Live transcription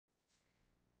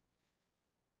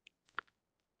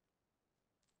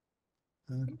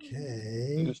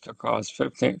Okay. It used to cost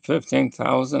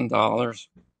 $15,000,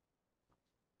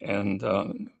 and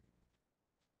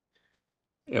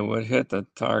it would hit the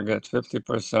target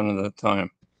 50% of the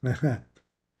time.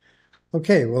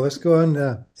 Okay, well, let's go on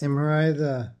to MRI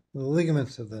the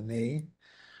ligaments of the knee.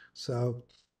 So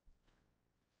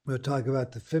we'll talk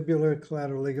about the fibular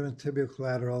collateral ligament, tibial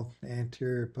collateral,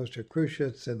 anterior, posterior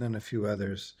cruciates, and then a few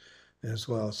others as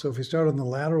well. So if we start on the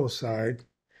lateral side,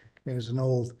 here's an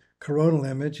old coronal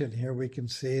image, and here we can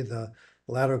see the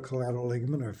lateral collateral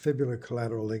ligament or fibular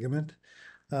collateral ligament.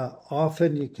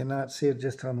 Often you cannot see it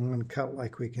just on one cut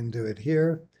like we can do it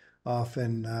here.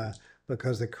 Often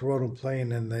because the coronal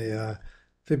plane and the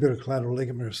fibular collateral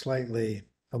ligament are slightly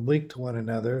oblique to one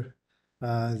another,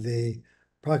 the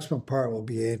proximal part will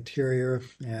be anterior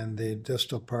and the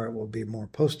distal part will be more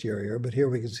posterior. But here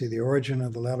we can see the origin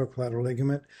of the lateral collateral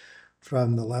ligament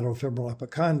from the lateral femoral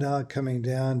epicondyle coming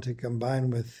down to combine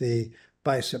with the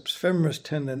biceps femoris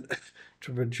tendon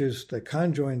to produce the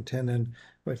conjoint tendon,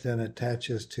 which then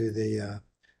attaches to the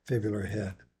fibular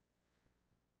head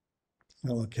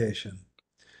location.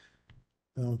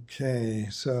 Okay,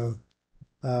 so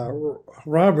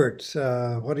Robert,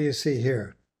 what do you see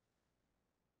here?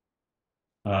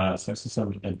 So I see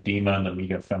some edema in the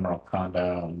medial femoral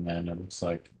condyle, and then it looks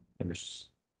like there's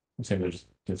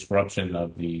disruption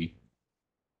of the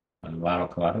lateral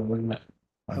collateral ligament.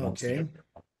 I don't see Okay, over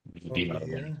edema of the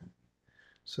ligament. here.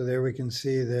 So there we can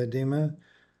see the edema.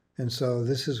 And so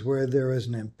this is where there is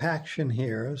an impaction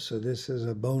here. So this is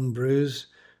a bone bruise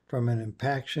from an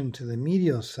impaction to the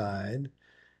medial side.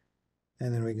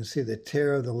 And then we can see the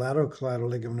tear of the lateral collateral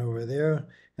ligament over there.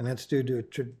 And that's due to a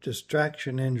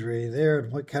distraction injury there.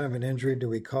 And what kind of an injury do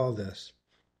we call this?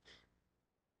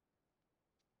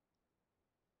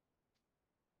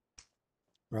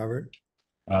 Robert?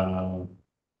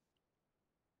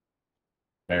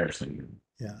 Embarrassing.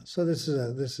 Yeah, so this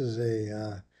is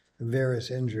a varus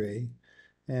injury,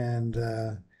 and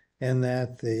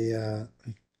that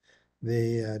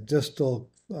the distal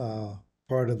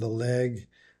part of the leg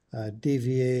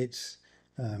deviates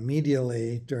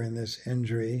medially during this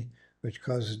injury, which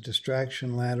causes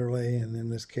distraction laterally, and in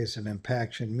this case, an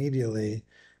impaction medially,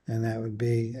 and that would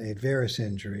be a varus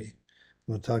injury.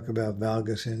 We'll talk about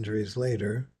valgus injuries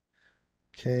later.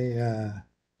 Okay,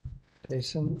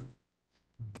 Jason?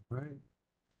 Right.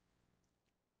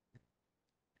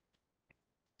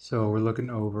 So we're looking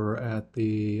over at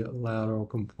the lateral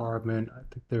compartment. I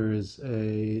think there is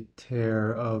a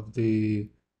tear of the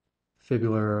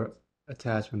fibular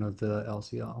attachment of the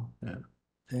LCL. Yeah.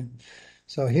 Okay.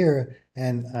 So here,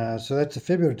 and so that's the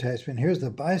fibular attachment. Here's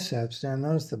the biceps. Now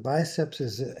notice the biceps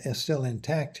is still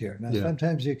intact here. Now Yeah.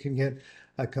 sometimes you can get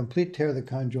a complete tear of the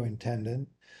conjoint tendon,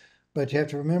 but you have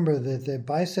to remember that the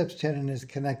biceps tendon is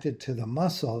connected to the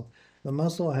muscle. The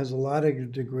muscle has a lot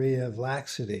of degree of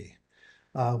laxity,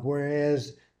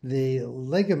 whereas the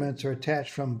ligaments are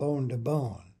attached from bone to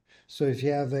bone. So if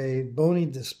you have a bony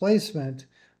displacement,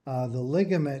 the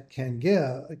ligament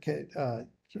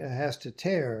has to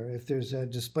tear if there's a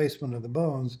displacement of the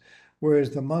bones,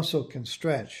 whereas the muscle can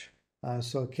stretch.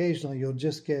 So occasionally you'll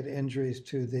just get injuries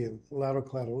to the lateral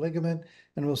collateral ligament,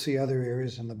 and we'll see other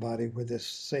areas in the body where this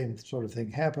same sort of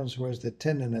thing happens, whereas the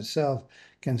tendon itself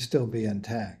can still be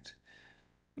intact.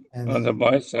 And The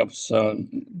biceps,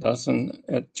 doesn't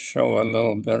it show a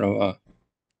little bit of a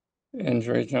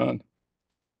injury, John?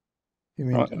 you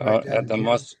mean right down At the here?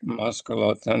 Up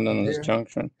musculotendinous here?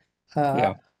 junction? Uh,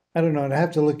 Yeah. I don't know. I'd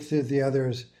have to look through the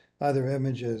other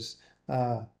images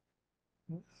uh,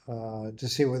 to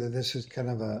see whether this is kind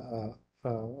of a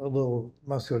little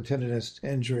musculotendinous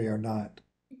injury or not.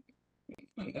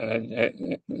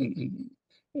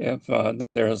 If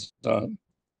there's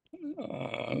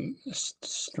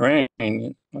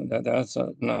strain, that's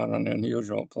not an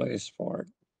unusual place for it.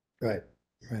 Right,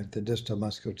 right. The distal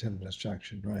musculotendinous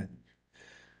junction, right.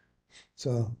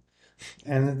 So,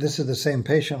 and this is the same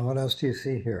patient. What else do you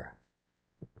see here?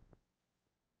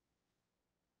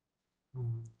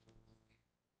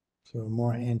 So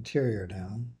more anterior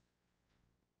down.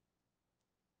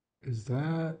 Is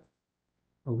that,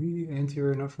 are we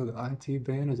anterior enough for the IT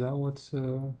band? Is that what's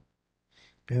And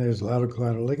there's lateral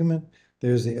collateral ligament.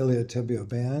 There's the iliotibial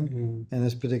band. In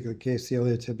this particular case, the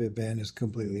iliotibial band is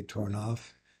completely torn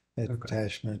off,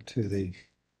 attachment to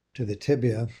the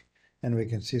tibia, and we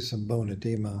can see some bone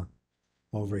edema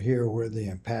over here where the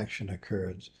impaction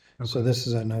occurred. So this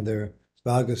is another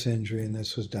valgus injury, and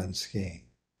this was done skiing.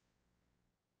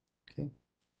 Okay.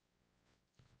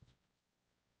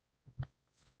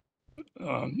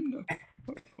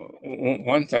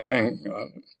 One thing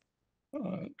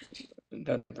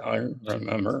that I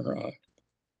remember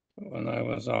when I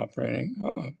was operating.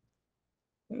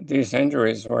 These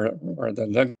injuries where the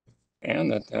ligament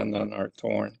and the tendon are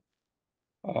torn,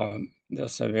 the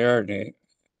severity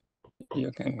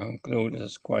you can conclude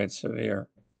is quite severe,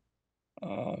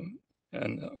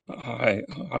 and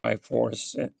high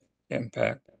force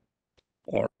impact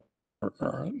or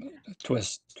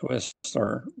twist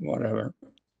or whatever.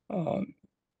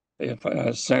 If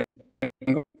a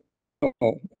single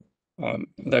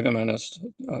ligament is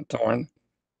torn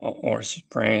or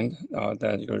sprained,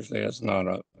 that usually is not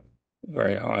a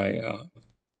very high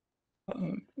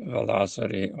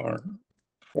velocity or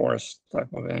force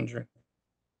type of injury.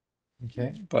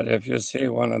 Okay. But if you see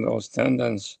one of those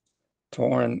tendons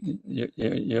torn,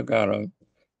 you got a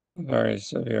very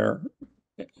severe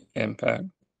impact.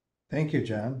 Thank you,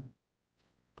 John.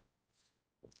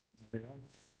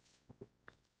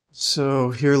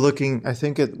 So here we're looking at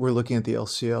the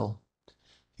LCL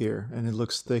here, and it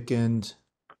looks thickened,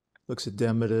 looks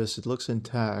edematous, it looks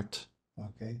intact.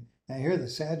 Okay. Now here are the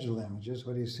sagittal images.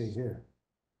 What do you see here?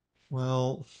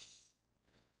 Well,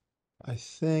 I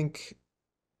think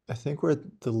we're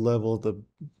at the level of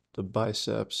the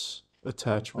biceps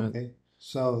attachment. Okay.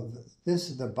 So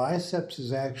the biceps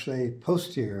is actually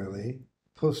posteriorly,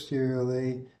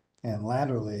 and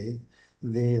laterally.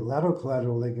 The lateral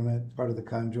collateral ligament, part of the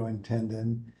conjoined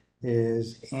tendon,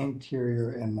 is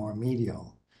anterior and more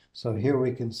medial. So here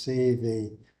we can see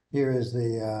here is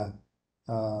the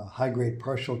high-grade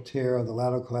partial tear of the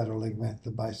lateral collateral ligament.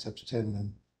 The biceps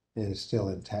tendon is still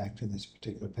intact in this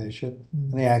particular patient.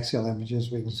 In the axial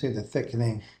images, we can see the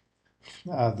thickening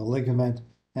of the ligament,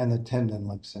 and the tendon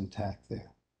looks intact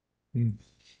there. Mm.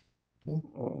 Okay.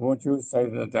 Would you say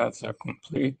that that's a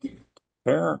complete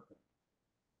tear?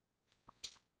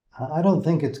 I don't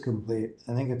think it's complete.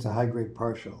 I think it's a high-grade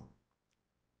partial.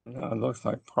 It looks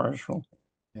like partial.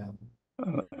 Yeah.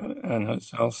 And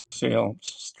it's LCL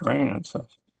strain, it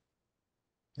says.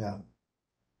 Yeah.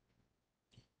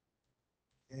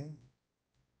 Okay.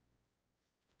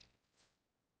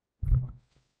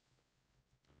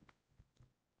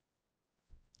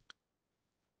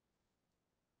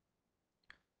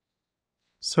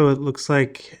 So it looks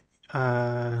like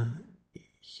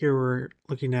here we're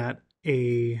looking at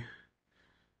a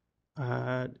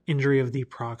injury of the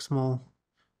proximal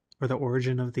or the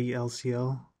origin of the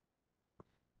LCL.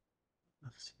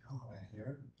 Right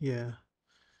here. Yeah.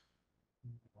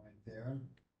 Right there.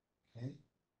 Okay.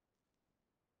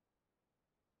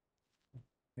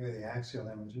 Here are the axial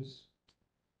images.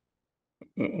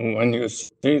 When you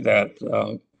see that,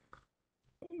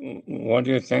 what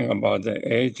do you think about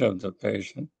the age of the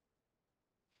patient?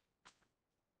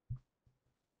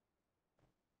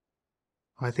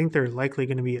 I think they're likely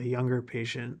going to be a younger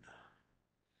patient.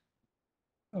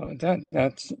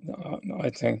 That's I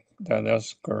think that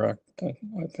is correct.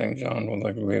 I think John will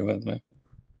agree with me.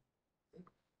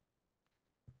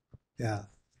 Yeah.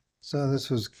 So this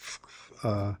was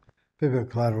fibular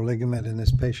collateral ligament, and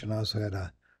this patient also had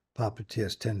a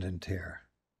popliteus tendon tear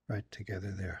right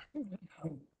together there.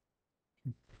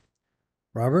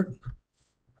 Robert?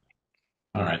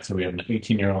 All right, so we have an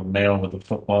 18-year-old male with a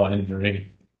football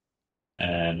injury,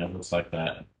 and it looks like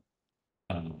that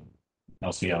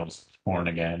LCL was torn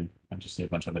again. I just see a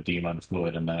bunch of edema and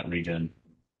fluid in that region.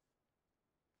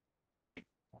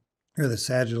 Here are the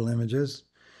sagittal images.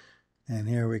 And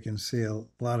here we can see a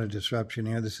lot of disruption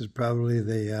here. This is probably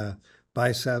the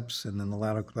biceps, and then the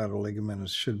lateral collateral ligament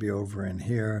should be over in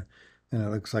here. And it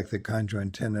looks like the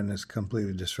conjoined tendon is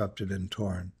completely disrupted and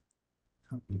torn.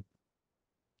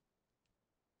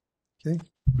 Okay.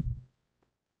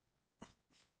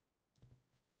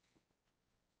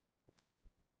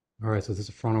 All right, so this is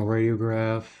a frontal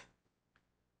radiograph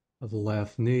of the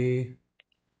left knee.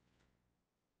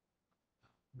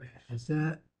 Is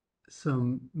that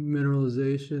some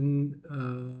mineralization,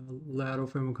 lateral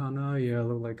femoral condyle? Yeah,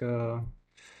 look like a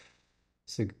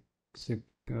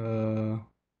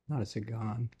not a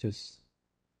Sagan, just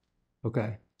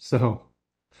okay. So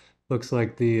looks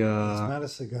like the It's not a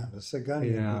Sagan. A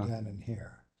Sagan yeah. would be down in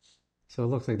here. So it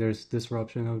looks like there's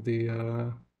disruption of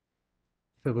the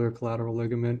fibular collateral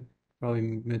ligament,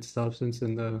 probably mid-substance,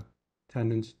 and the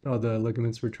tendons, the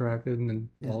ligaments retracted and then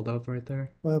balled up right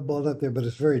there. Well, balled up there, but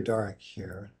it's very dark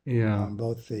here. Yeah. On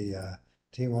both the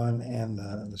T1 and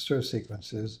the STIR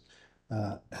sequences.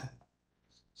 So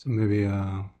maybe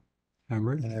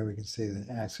hemorrhage. And there we can see the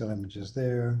axial images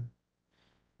there.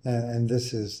 And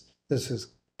this is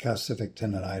calcific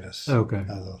tendonitis Okay. of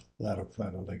the lateral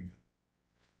collateral ligament.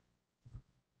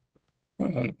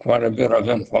 Quite a bit of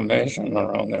inflammation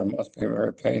around there, must be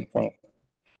very painful.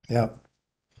 Yeah.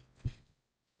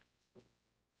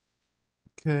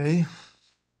 Okay.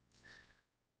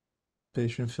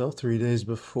 Patient fell 3 days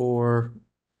before.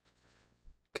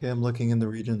 Okay, I'm looking in the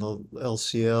region of the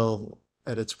LCL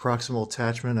at its proximal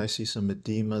attachment. I see some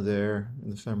edema there in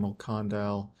the femoral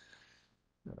condyle.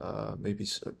 Maybe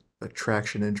a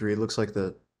traction injury. It looks like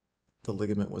the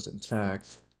ligament was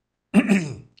intact.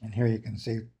 And here you can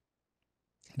see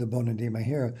the bone edema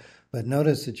here, but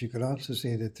notice that you could also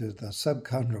see that there's the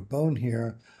subchondral bone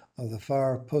here of the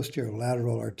far posterior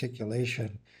lateral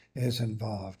articulation is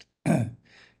involved.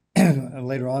 And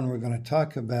later on, we're going to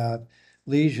talk about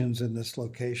lesions in this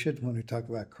location when we talk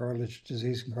about cartilage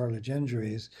disease and cartilage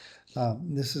injuries.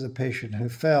 This is a patient who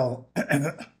fell,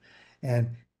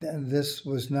 and this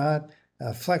was not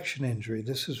a flexion injury.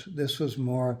 This was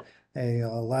more a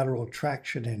lateral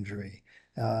traction injury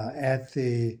at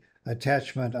the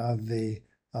attachment of the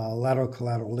lateral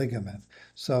collateral ligament.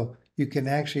 So you can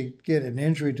actually get an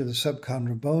injury to the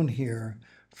subchondral bone here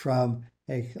from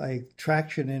a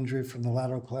traction injury from the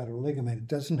lateral collateral ligament. It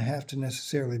doesn't have to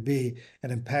necessarily be an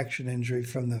impaction injury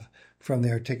from the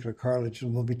articular cartilage,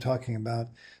 and we'll be talking about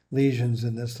lesions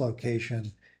in this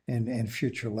location in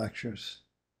future lectures.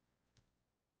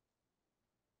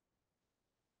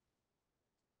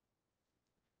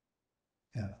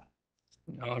 Yeah.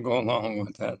 I'll go along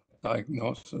with that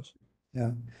diagnosis.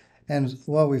 Yeah. And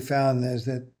what we found is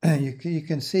that you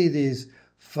can see these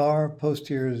far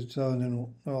posterior zone, and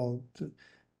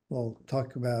we'll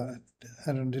talk about, I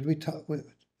don't know, did we talk,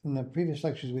 in the previous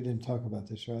lectures we didn't talk about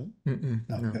this, right?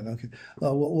 No. Good, okay.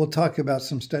 Well, we'll talk about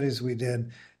some studies we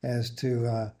did as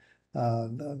to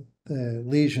the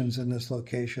lesions in this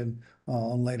location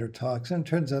on later talks. And it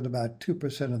turns out about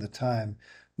 2% of the time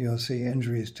you'll see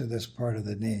injuries to this part of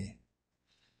the knee.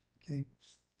 Okay.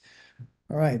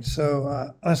 All right,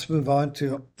 so let's move on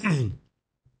to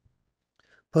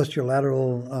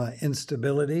posterolateral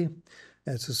instability.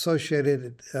 It's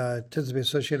associated, tends to be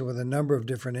associated with a number of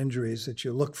different injuries that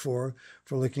you look for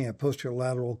looking at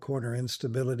posterolateral corner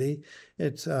instability.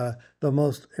 It's the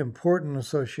most important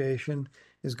association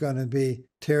is going to be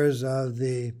tears of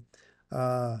the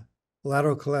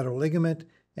lateral collateral ligament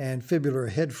and fibular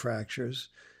head fractures.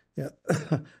 Yeah.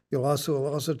 We'll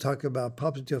also talk about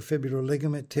popliteofibular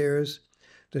ligament tears,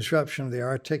 disruption of the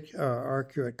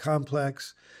arcuate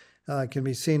complex. Can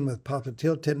be seen with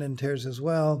popliteal tendon tears as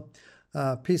well.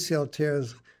 PCL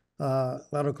tears,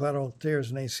 lateral collateral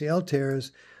tears, and ACL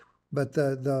tears, but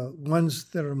the ones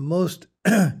that are most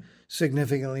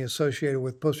significantly associated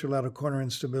with posterolateral corner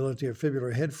instability are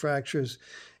fibular head fractures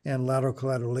and lateral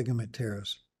collateral ligament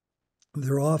tears.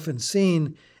 They're often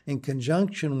seen in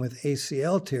conjunction with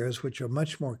ACL tears, which are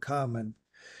much more common.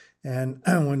 And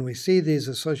when we see these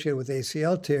associated with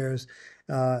ACL tears,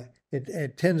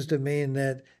 it tends to mean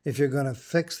that if you're going to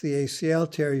fix the ACL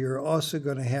tear, you're also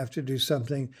going to have to do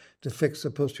something to fix the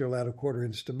posterolateral corner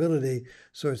instability.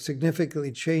 So it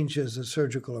significantly changes the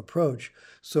surgical approach.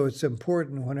 So it's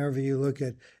important whenever you look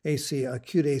at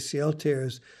acute ACL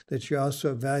tears that you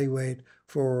also evaluate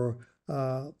for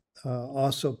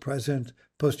also present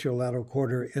posterolateral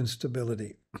corner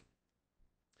instability.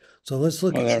 So let's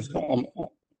look at...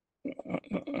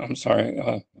 I'm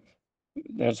sorry.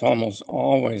 There's almost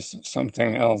always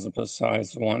something else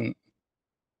besides one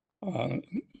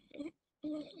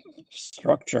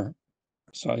structure.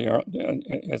 So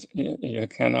you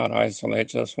cannot isolate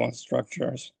just one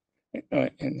structure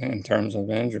in terms of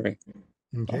injury.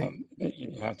 Okay.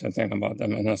 You have to think about the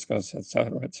meniscus, et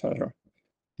cetera, et cetera.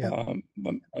 Yeah.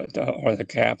 Or the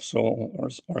capsule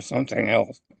or something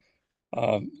else.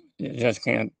 You just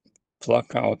can't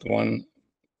pluck out one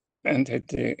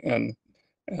entity and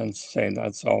say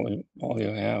that's all you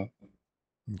have.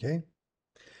 Okay.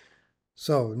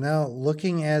 So now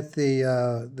looking at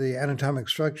the anatomic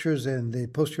structures in the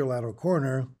posterolateral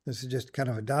corner, this is just kind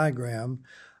of a diagram.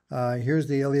 Here's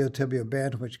the iliotibial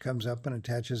band, which comes up and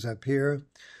attaches up here.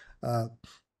 And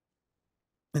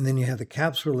then you have the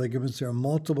capsular ligaments. There are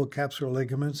multiple capsular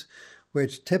ligaments,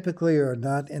 which typically are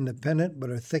not independent,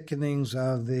 but are thickenings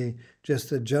of just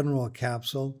the general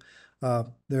capsule.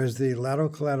 There's the lateral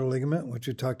collateral ligament, which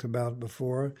we talked about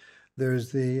before.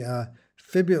 There's the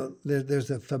there's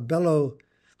the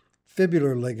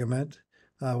fibular ligament,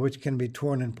 which can be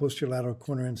torn in posterolateral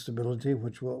corner instability,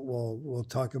 which we'll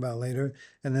talk about later.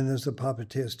 And then there's the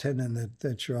popliteus tendon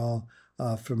that you're all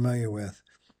familiar with.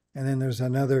 And then there's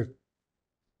another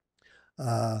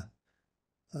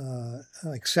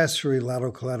accessory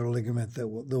lateral collateral ligament that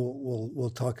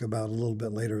we'll talk about a little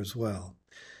bit later as well.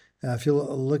 If you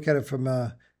look at it from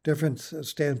a different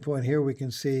standpoint here, we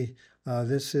can see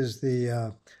this is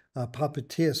the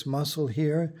popliteus muscle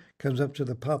here, comes up to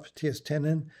the popliteus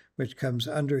tendon, which comes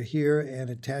under here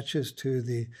and attaches to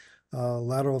the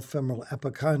lateral femoral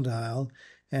epicondyle.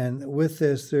 And with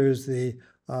this, there's the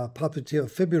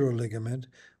popliteal-fibular ligament,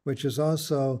 which is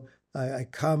also a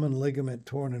common ligament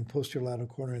torn in posterior lateral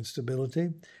corner instability.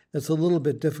 It's a little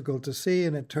bit difficult to see,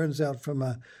 and it turns out from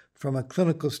a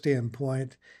clinical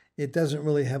standpoint, it doesn't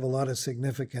really have a lot of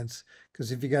significance,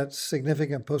 because if you got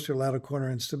significant posterior lateral corner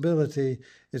instability,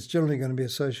 it's generally going to be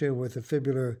associated with a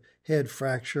fibular head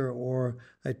fracture or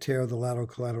a tear of the lateral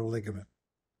collateral ligament.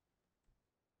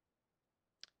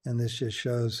 And this just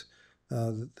shows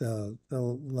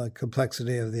the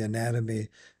complexity of the anatomy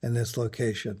in this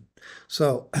location.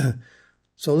 So,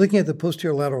 so looking at the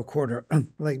posterior lateral corner,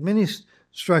 like many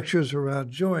structures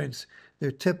around joints, there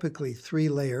are typically 3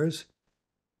 layers.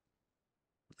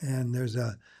 And there's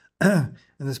in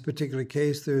this particular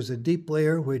case, there's a deep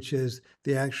layer, which is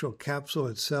the actual capsule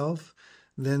itself.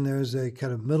 Then there's a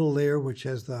kind of middle layer, which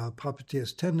has the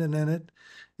popliteus tendon in it.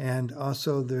 And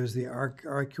also there's the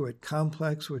arcuate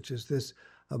complex, which is this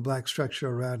black structure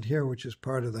around here, which is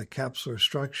part of the capsular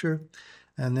structure.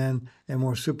 And then a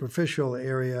more superficial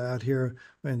area out here,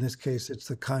 in this case, it's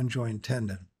the conjoined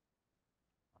tendon.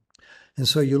 And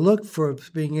so you look for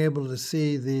being able to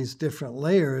see these different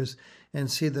layers and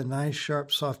see the nice,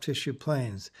 sharp, soft tissue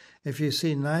planes. If you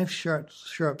see nice, sharp,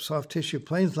 soft tissue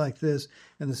planes like this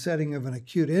in the setting of an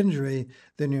acute injury,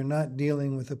 then you're not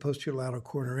dealing with a posterior lateral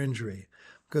corner injury.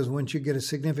 Because once you get a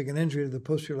significant injury to the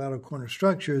posterior lateral corner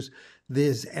structures,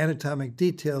 this anatomic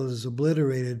detail is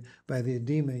obliterated by the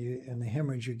edema and the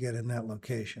hemorrhage you get in that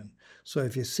location. So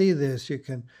if you see this, you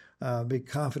can be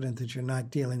confident that you're not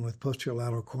dealing with posterior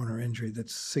lateral corner injury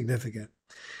that's significant.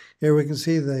 Here we can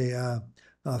see the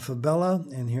fibula,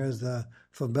 and here's the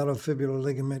fibullar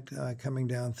ligament coming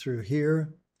down through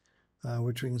here,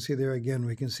 which we can see there again.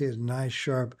 We can see as nice,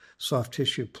 sharp, soft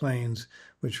tissue planes,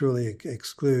 which really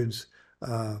excludes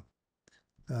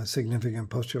significant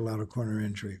posterior lateral corner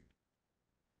injury.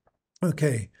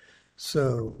 Okay,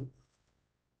 so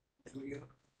here we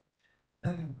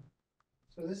go.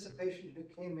 So this is a patient who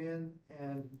came in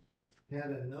and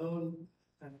had a known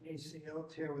ACL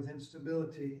tear with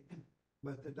instability,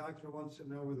 but the doctor wants to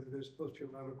know whether there's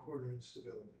posterior lateral corner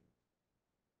instability.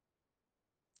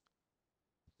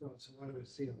 So what do we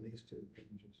see on these 2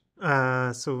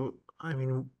 images? So, I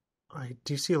mean, I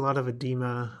do see a lot of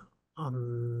edema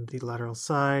on the lateral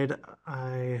side.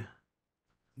 You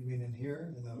mean in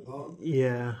here, in the bone?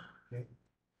 Yeah. Okay.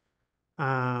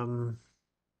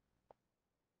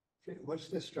 Okay, what's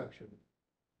this structure?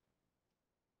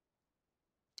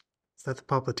 Is that the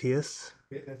popliteus?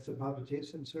 Okay, that's the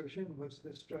popliteus insertion. What's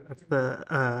this structure? That's the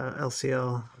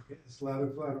LCL. Okay, it's lateral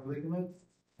collateral ligament.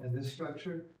 And this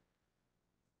structure?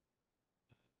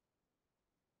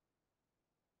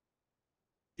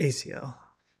 ACL.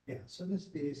 Yeah, so this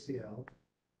is the ACL.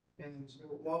 And so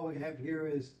what we have here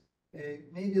is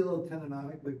maybe a little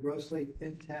tendinotic, but grossly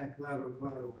intact lateral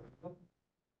collateral.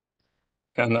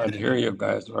 Cannot hear you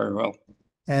guys very well.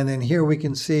 And then here we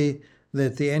can see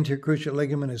that the anterior cruciate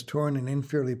ligament is torn and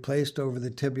inferiorly placed over the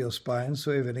tibial spine.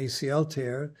 So we have an ACL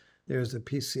tear. There's a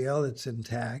PCL that's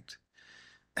intact.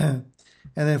 And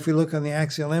then if we look on the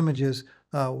axial images,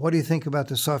 what do you think about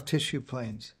the soft tissue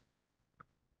planes?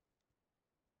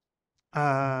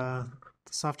 The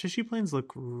soft tissue planes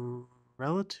look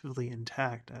relatively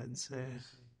intact, I'd say.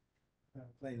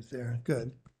 Planes there.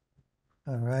 Good.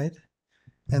 All right.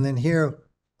 And then here,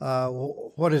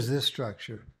 what is this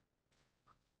structure?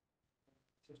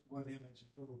 Just one image, it's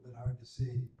a little bit hard to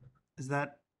see. Is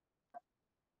that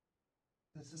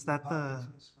This is that the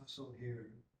popliteus muscle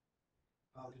here?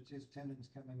 Popliteus tendons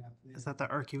coming up there. is that the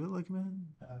arcuate ligament?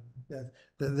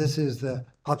 This is the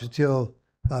popliteal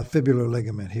fibular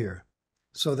ligament here.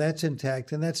 So that's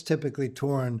intact, and that's typically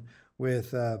torn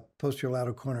with posterior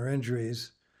lateral corner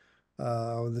injuries,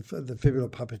 or the fibular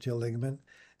popliteal ligament.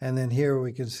 And then here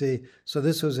we can see, so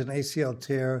this was an ACL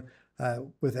tear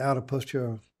without a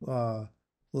posterior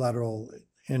lateral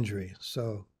injury.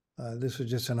 So this was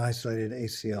just an isolated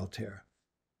ACL tear.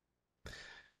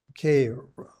 Okay,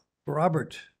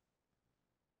 Robert.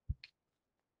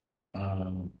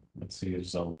 Let's see,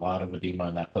 there's a lot of edema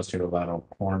in that posterior lateral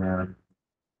corner.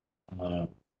 You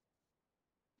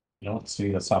don't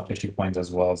see the soft tissue planes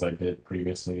as well as I did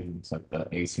previously. It's like the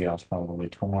ACL is probably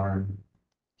torn.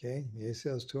 Okay, the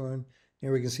ACL is torn.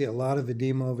 Here we can see a lot of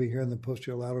edema over here in the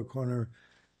posterior lateral corner.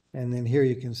 And then here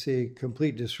you can see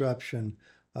complete disruption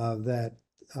of that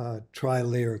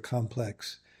tri-layer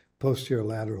complex posterior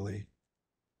laterally.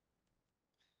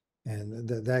 And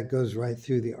that goes right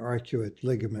through the arcuate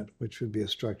ligament, which would be a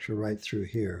structure right through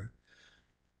here.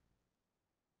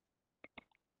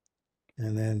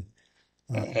 And then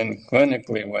And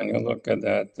clinically, when you look at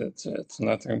that, it's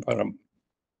nothing but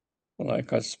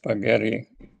like a spaghetti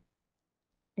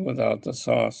without the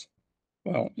sauce.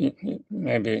 Well,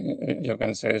 maybe you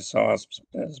can say sauce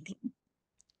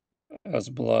as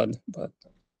blood, but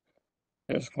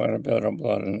there's quite a bit of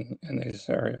blood in these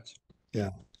areas.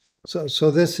 Yeah.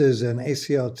 So this is an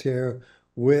ACL tear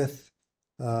with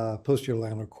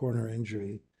posterior corner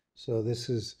injury. So this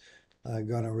is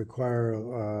going to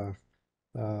require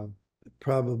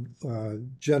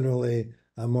generally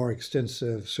a more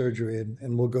extensive surgery,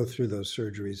 and we'll go through those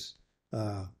surgeries,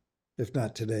 if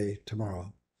not today,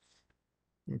 tomorrow.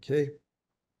 Okay.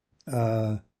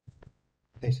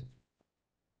 Thanks.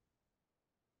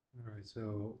 All right,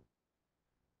 so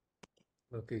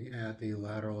looking at the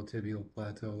lateral tibial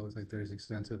plateau, looks like there's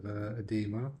extensive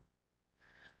edema.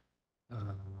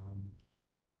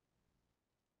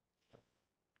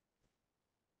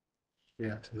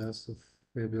 Yeah, so that's the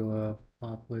fibula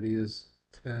popliteus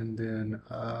tendon.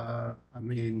 I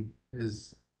mean,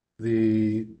 is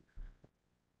the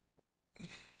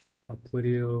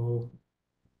popliteo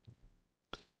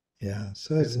Yeah,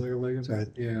 so it's fibular ligament? sorry.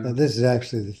 Yeah. Now this is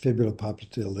actually the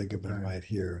fibulopopliteal ligament Right. right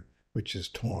here, which is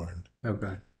torn.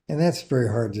 Okay. And that's very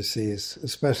hard to see,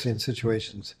 especially in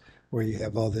situations where you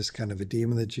have all this kind of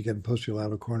edema that you get in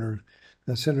posterior corner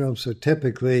syndrome. So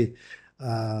typically,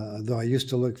 though I used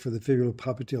to look for the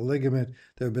fibulopopliteal ligament,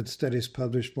 there have been studies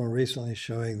published more recently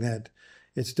showing that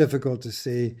it's difficult to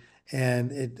see,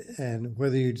 and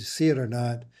whether you see it or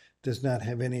not does not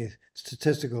have any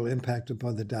statistical impact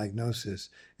upon the diagnosis.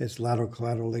 It's lateral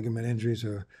collateral ligament injuries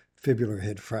or fibular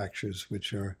head fractures,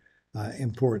 which are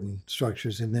important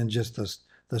structures, and then just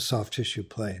the soft tissue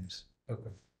planes.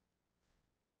 Okay.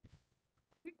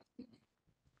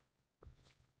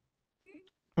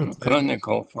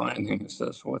 Clinical findings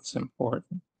is what's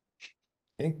important.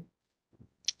 Okay.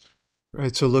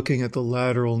 Right, so looking at the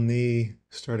lateral knee,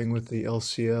 starting with the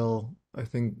LCL, I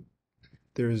think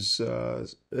there's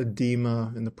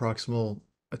edema in the proximal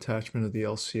attachment of the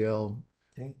LCL.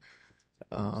 Okay.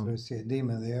 So we see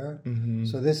edema there. Mhm.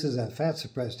 So this is a fat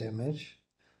suppressed image.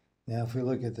 Now, if we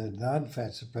look at the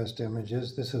non-fat suppressed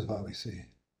images, this is what we see.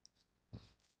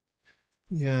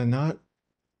 Yeah, not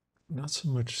so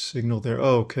much signal there.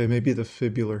 Oh, okay, maybe the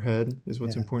fibular head is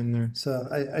what's Yeah. important there. So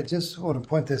I just want to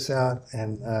point this out,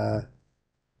 and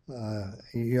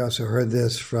you also heard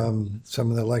this from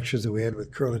some of the lectures that we had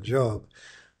with Curl and Job.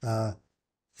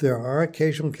 There are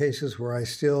occasional cases where I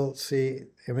still see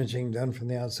imaging done from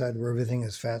the outside where everything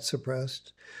is fat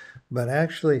suppressed, but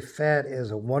actually fat is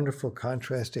a wonderful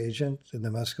contrast agent in the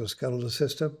musculoskeletal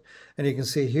system. And you can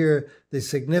see here, the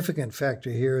significant factor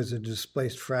here is a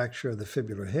displaced fracture of the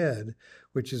fibular head,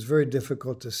 which is very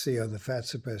difficult to see on the fat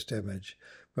suppressed image.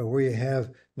 But where you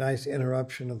have nice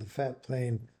interruption of the fat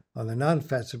plane on the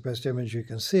non-fat suppressed image, you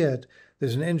can see it.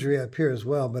 There's an injury up here as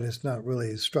well, but it's not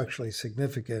really structurally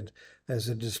significant as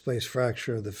a displaced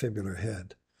fracture of the fibular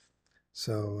head.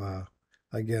 So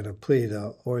again, a plea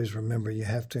to always remember you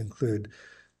have to include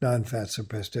non-fat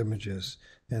suppressed images.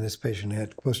 And this patient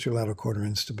had posterior corner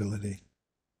instability.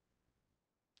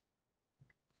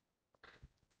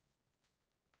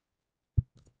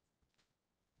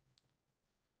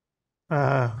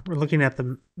 We're looking at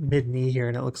the mid knee here,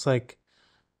 and it looks like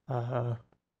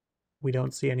we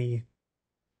don't see any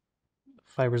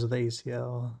fibers of the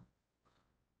ACL.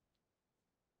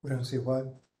 We don't see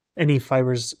what? Any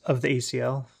fibers of the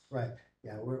ACL? Right.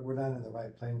 Yeah, we're not in the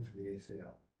right plane for the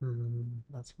ACL.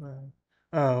 That's right.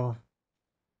 Oh,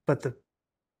 but the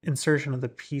insertion of the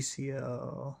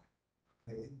PCL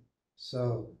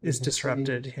So is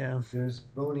disrupted. Yeah. There's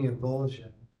bony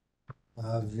avulsion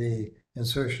of the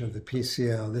insertion of the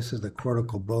PCL. This is the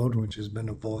cortical bone, which has been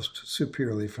avulsed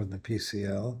superiorly from the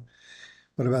PCL.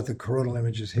 What about the coronal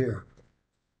images here?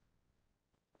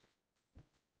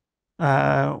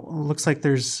 Looks like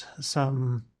there's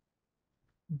some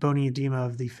bony edema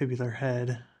of the fibular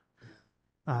head,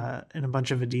 and a bunch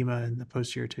of edema in the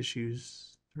posterior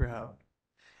tissues throughout.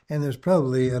 And there's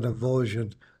probably an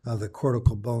avulsion of the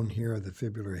cortical bone here of the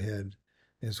fibular head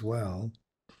as well,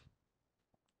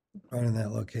 right in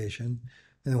that location.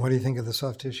 And then what do you think of the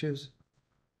soft tissues?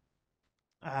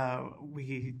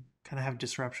 We kind of have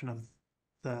disruption of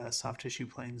the soft tissue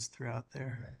planes throughout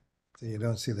there. So you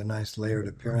don't see the nice layered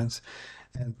appearance.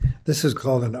 And this is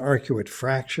called an arcuate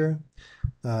fracture.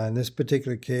 In this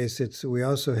particular case, we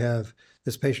also have,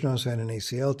 this patient also had an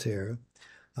ACL tear,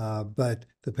 but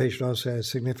the patient also has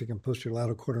significant posterior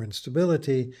lateral corner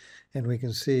instability, and we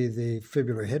can see the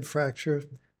fibular head fracture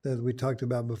that we talked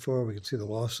about before. We can see the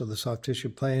loss of the soft tissue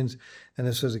planes, and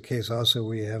this is a case also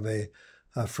where you have a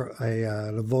an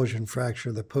avulsion fracture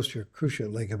of the posterior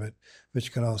cruciate ligament,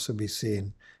 which can also be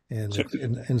seen in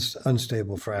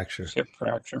unstable fracture. Hip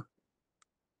fracture.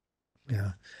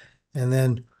 Yeah. And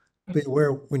then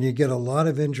when you get a lot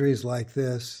of injuries like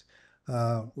this,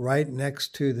 right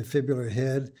next to the fibular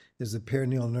head is the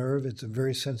peroneal nerve. It's a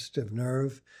very sensitive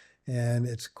nerve, and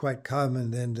it's quite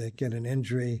common then to get an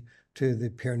injury to the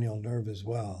peroneal nerve as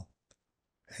well.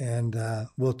 And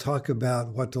we'll talk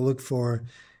about what to look for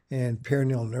in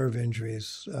peroneal nerve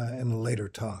injuries in a later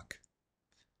talk.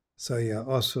 So you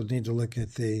also need to look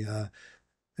at the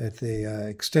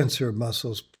extensor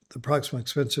muscles, the proximal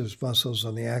extensor muscles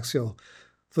on the axial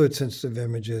fluid sensitive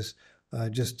images,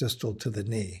 just distal to the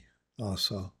knee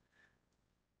also.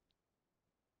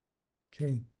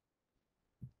 Okay.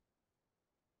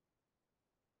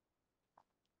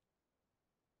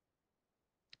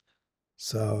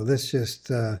 So this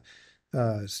just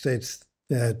states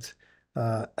that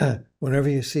whenever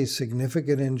you see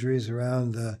significant injuries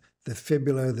around the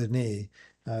fibula of the knee,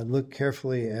 look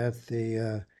carefully at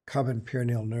the common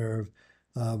peroneal nerve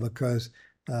because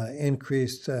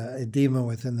increased edema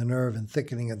within the nerve and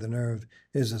thickening of the nerve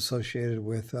is associated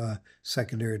with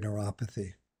secondary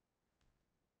neuropathy.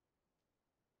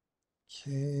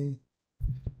 Okay.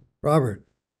 Robert.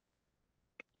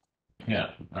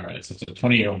 Yeah, all right. So it's a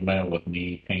 20-year-old male with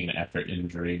knee pain after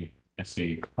injury. I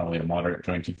see probably a moderate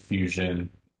joint effusion.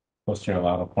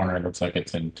 Posterior-lateral corner looks like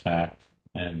it's intact,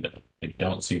 and I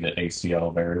don't see the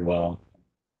ACL very well.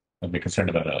 I'd be concerned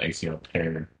about an ACL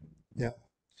tear. Yeah.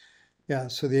 Yeah,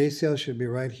 so the ACL should be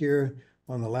right here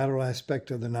on the lateral aspect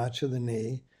of the notch of the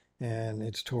knee, and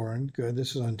it's torn. Good.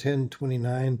 This is on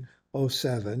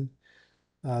 10/29/07.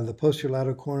 The posterior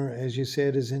lateral corner, as you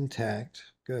said, is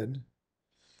intact. Good.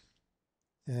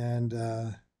 And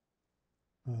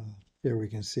here we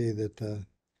can see that the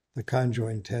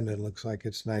conjoint tendon looks like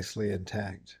it's nicely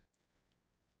intact.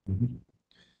 Mm-hmm.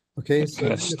 Okay, so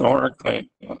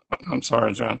historically, I'm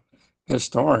sorry, John.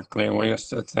 Historically, we used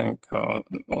to think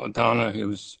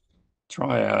O'Donoghue's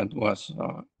triad was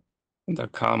the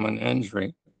common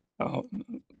injury,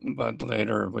 but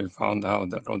later we found out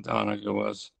that O'Donoghue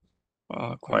was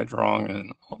quite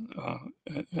wrong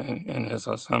in his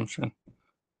assumption.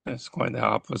 It's quite the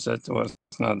opposite. It was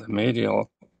not the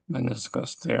medial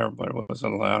meniscus tear, but it was a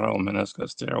lateral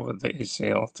meniscus tear with the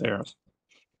ACL tears.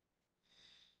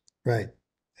 right.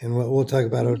 And we'll talk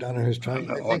about O'Donoghue's triad.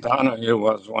 O'Donoghue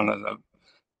was one of the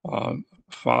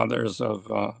fathers of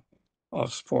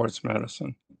sports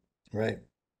medicine. Right.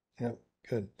 Yep.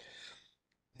 Good.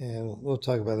 And we'll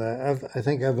talk about that. I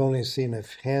think I've only seen a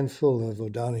handful of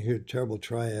O'Donoghue terrible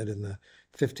triad in the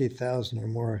 50,000 or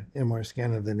more MR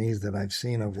scan of the knees that I've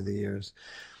seen over the years.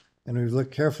 And we've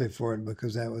looked carefully for it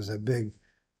because that was a big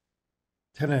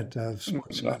tenet of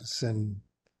sports medicine.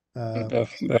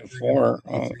 Before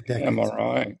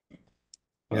MRI.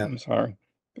 Yeah. I'm sorry.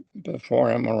 Before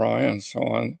MRI and so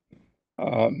on,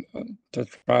 to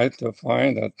try to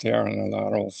find a tear on the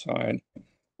lateral side,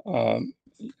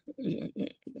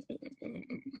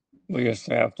 we used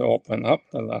to have to open up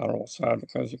the lateral side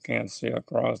because you can't see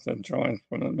across the joint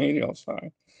from the medial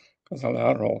side because the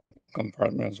lateral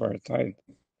compartment is very tight.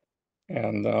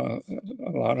 And a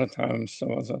lot of times it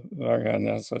was a very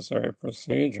unnecessary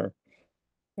procedure.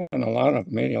 And a lot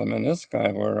of medial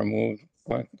menisci were removed,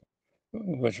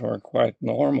 which were quite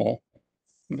normal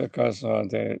because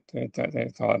they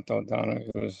thought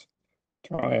O'Donoghue's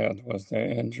triad was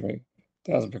the injury.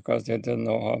 That's because they didn't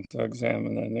know how to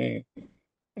examine the knee.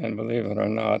 And believe it or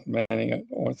not, many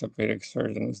orthopedic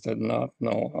surgeons did not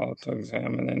know how to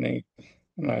examine the knee.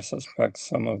 And I suspect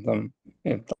some of them,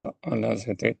 unless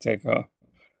they take a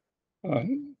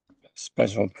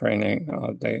special training,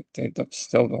 they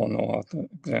still don't know how to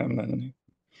examine the knee.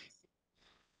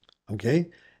 Okay.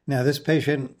 Now, this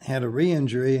patient had a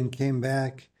re-injury and came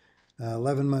back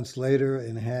 11 months later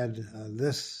and had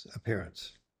this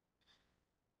appearance.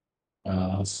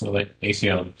 So the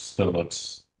ACL still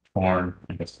looks torn.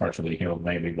 I guess partially healed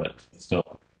maybe, but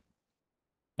still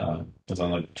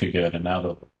doesn't look too good. And now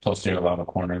the posterior lateral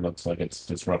corner looks like it's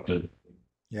disrupted.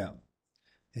 Yeah.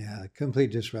 Yeah,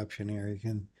 complete disruption here. You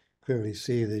can clearly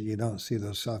see that you don't see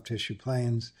those soft tissue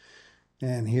planes.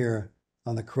 And here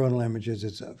on the coronal images,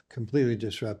 it's completely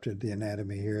disrupted the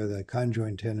anatomy here. The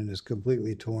conjoint tendon is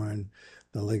completely torn.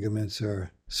 The ligaments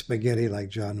are spaghetti, like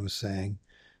John was saying.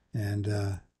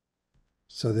 And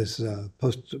so this is a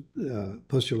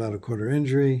posterior lateral quarter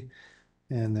injury.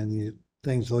 And then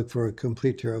things to look for a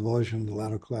complete tear avulsion. The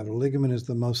lateral collateral ligament is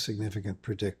the most significant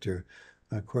predictor,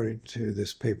 according to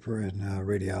this paper in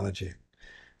radiology.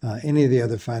 Any of the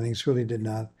other findings really did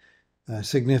not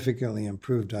significantly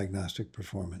improve diagnostic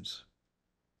performance.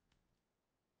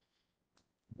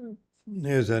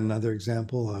 Here's another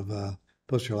example of a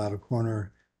postero-lateral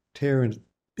corner tear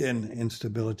in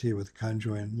instability with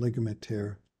conjoint ligament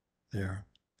tear there.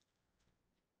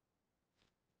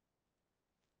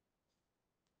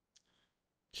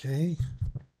 Okay.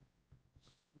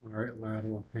 All right,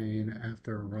 lateral pain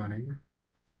after running.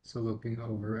 So looking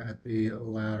over at the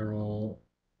lateral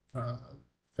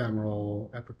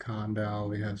femoral epicondyle,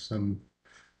 we have some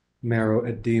marrow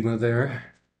edema there.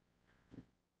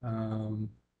 I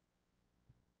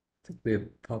think the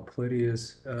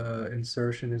popliteus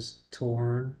insertion is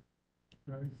torn,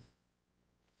 right?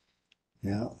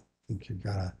 Yeah, I think you've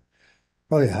got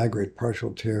probably a high-grade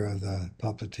partial tear of the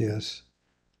popliteus,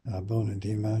 bone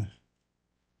edema.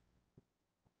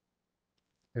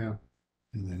 Yeah.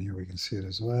 And then here we can see it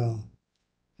as well.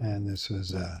 And this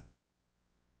was a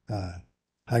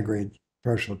high-grade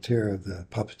partial tear of the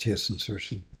popliteus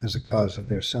insertion as a cause of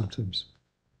their symptoms.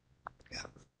 Yeah.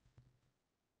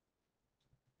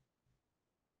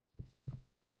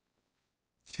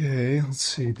 Okay, let's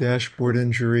see. Dashboard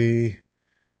injury.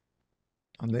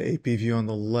 On the AP view on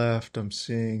the left, I'm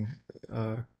seeing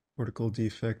cortical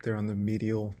defect there on the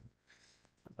medial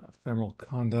femoral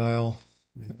condyle.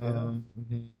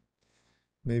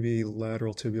 Maybe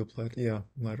lateral tibial plateau. Yeah,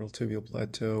 lateral tibial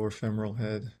plateau or femoral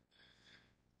head.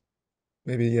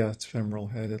 Maybe, yeah, it's femoral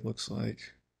head, it looks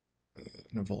like.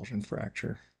 An avulsion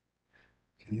fracture.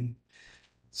 Okay.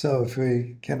 So if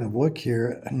we kind of look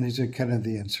here, and these are kind of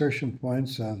the insertion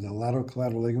points of the lateral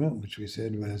collateral ligament, which we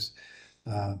said was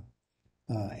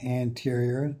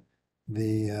anterior.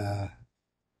 Yeah,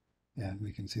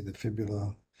 we can see the fifth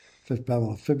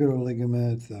fibular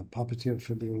ligament, the popliteal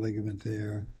fibular ligament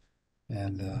there,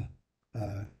 and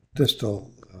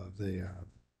distal of the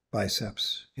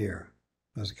biceps here.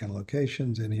 Those are kind of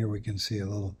locations, and here we can see a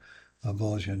little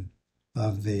avulsion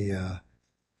of the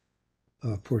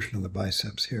portion of the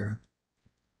biceps here.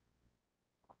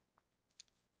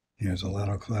 Here's a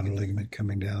lateral collateral ligament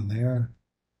coming down there.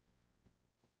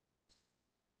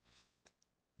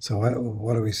 So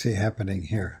what do we see happening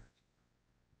here?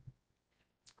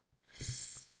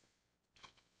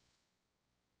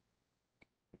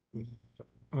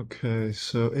 Okay,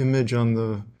 so image on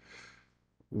the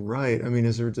right. I mean,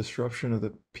 is there a disruption of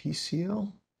the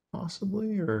PCL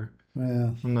possibly, or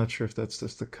Well, I'm not sure if that's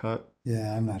just the cut.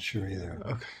 yeah, I'm not sure either.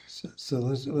 Okay. So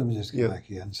let me just go Yeah. back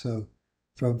again. So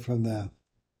from the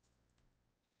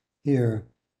here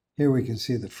we can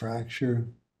see the fracture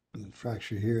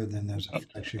here, then there's a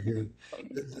fracture here.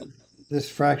 This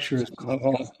fracture is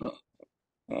called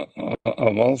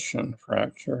Avulsion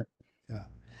fracture. Yeah.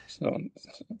 So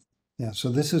Yeah, so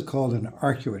this is called an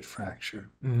arcuate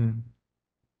fracture. Mm-hmm.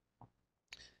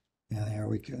 And there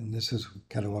we can, this is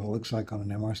kind of what it looks like on an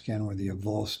MR scan where the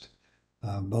avulsed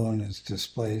bone is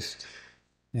displaced.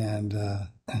 And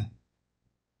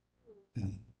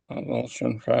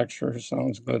avulsion fracture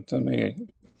sounds good to me.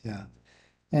 yeah.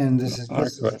 And this is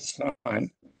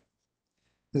sign.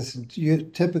 This is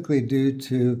typically due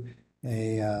to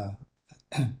a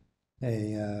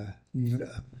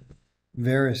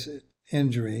varus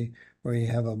injury where you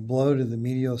have a blow to the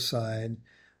medial side,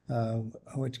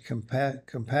 which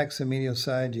compacts the medial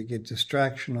side. You get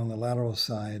distraction on the lateral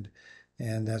side,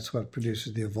 and that's what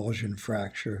produces the avulsion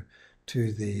fracture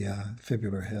to the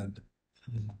fibular head.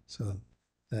 So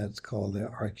that's called the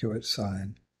arcuate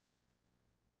sign.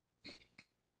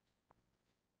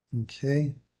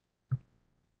 Okay.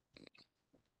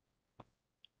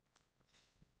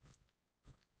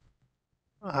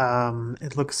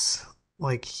 It looks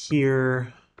like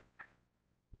here.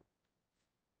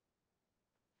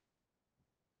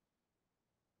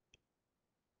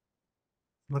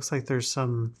 Looks like there's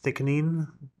some thickening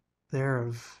there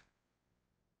of.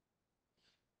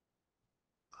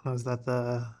 Oh, is that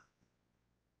the?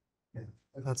 Yeah,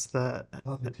 that's the.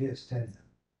 popliteus tendon.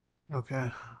 Okay.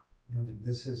 And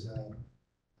this is a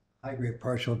high-grade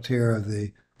partial tear of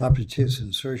the popliteus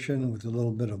insertion with a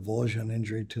little bit of avulsion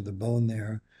injury to the bone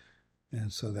there.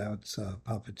 And so that's a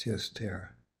popliteus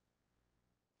tear.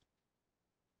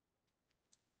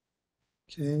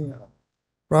 Okay.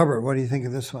 Robert, what do you think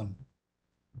of this one?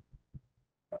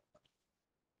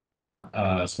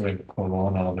 So we have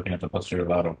corona looking at the posterior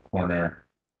lateral corner.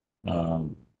 I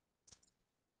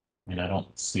mean, I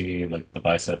don't see like the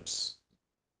biceps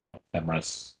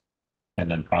femoris and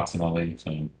then proximally,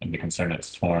 so I'm concerned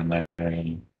it's torn there.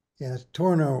 Yeah, it's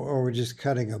torn or we're just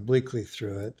cutting obliquely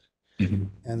through it. Mm-hmm.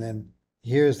 And then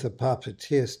here's the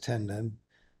popliteus tendon,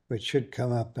 which should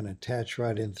come up and attach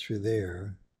right in through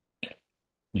there.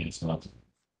 Yeah, so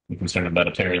I'm concerned about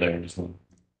a tear there as well.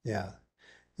 Yeah.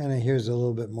 And then here's a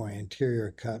little bit more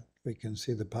anterior cut we can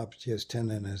see the popliteus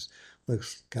tendon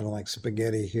looks kind of like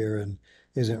spaghetti here and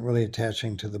isn't really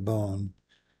attaching to the bone.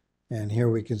 And here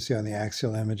we can see on the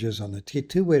axial images, on the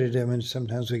T2 weighted image,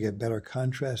 sometimes we get better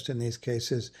contrast in these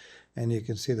cases, and you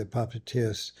can see the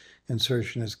popliteus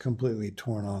insertion is completely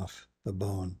torn off the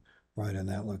bone right in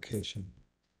that location.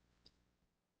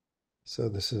 So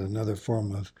this is another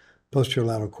form of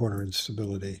posterior-lateral corner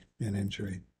instability and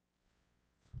injury.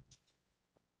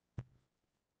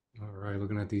 All right,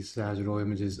 looking at these sagittal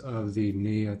images of the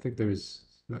knee, I think there's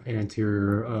an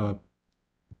anterior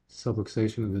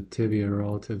subluxation of the tibia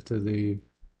relative to the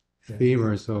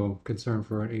femur, so concern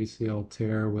for an ACL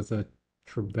tear with a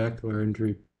trabecular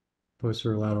injury,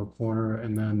 posterior lateral corner,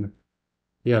 and then,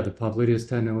 yeah, the popliteus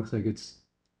tendon looks like it's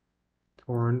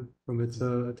torn from its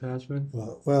attachment.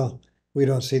 Well, we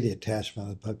don't see the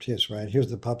attachment of the popliteus, right? Here's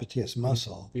the popliteus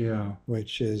muscle, Yeah,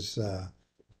 which is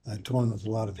torn with a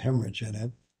lot of hemorrhage in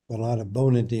it, but a lot of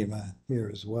bone edema here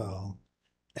as well.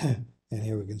 And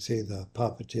here we can see the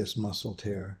popliteus muscle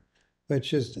tear,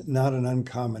 which is not an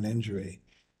uncommon injury.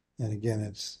 And again,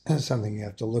 it's something you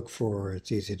have to look for, or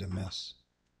it's easy to miss.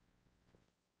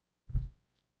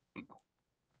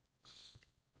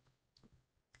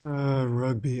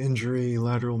 Rugby injury,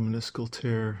 lateral meniscal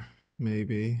tear,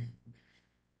 maybe.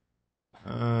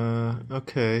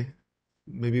 Okay.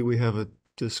 Maybe we have a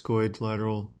discoid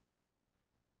lateral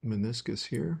meniscus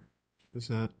here. Is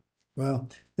that? Well,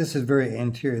 this is very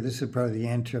anterior. This is probably the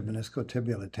anterior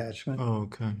meniscotibial attachment. Oh,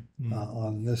 okay.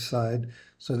 On this side.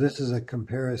 So this is a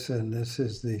comparison. This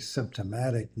is the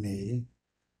symptomatic knee.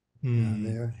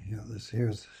 There.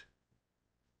 Here's,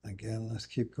 again, let's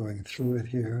keep going through it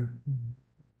here.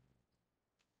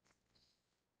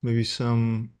 Maybe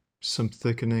some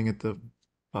thickening at the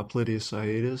popliteus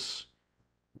hiatus.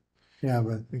 Yeah,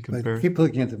 but keep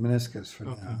looking at the meniscus for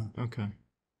now. Okay.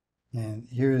 And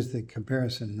here is the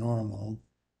comparison normal,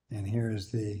 and here is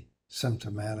the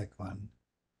symptomatic one.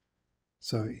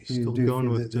 So you do going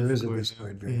feel with that there is a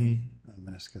discoid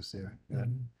meniscus there.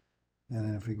 Good. And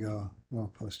then if we go more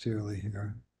posteriorly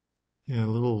here. Yeah, a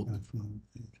little.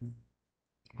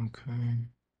 Okay.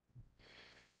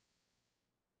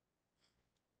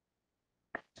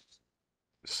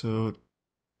 So,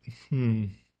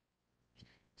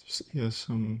 yeah,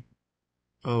 some.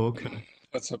 Oh, okay.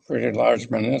 That's a pretty large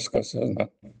meniscus, isn't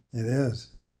it? It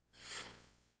is.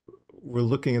 We're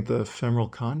looking at the femoral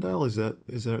condyle. Is there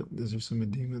some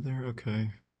edema there? Okay.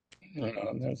 Yeah,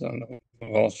 there's an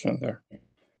avulsion there.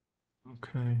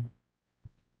 Okay.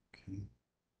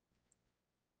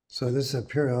 So this is a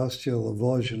periosteal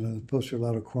avulsion of the posterior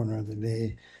lateral corner of the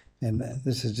knee, and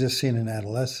this is just seen in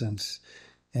adolescence.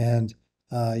 And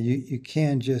you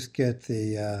can just get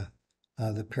the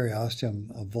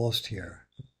periosteum avulsed here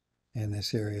in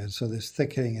this area. So this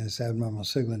thickening and this abnormal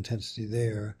signal intensity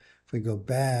there. If we go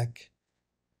back,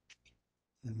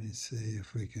 let me see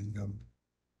if we can go.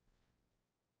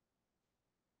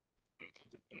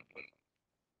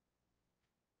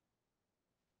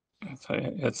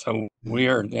 It's a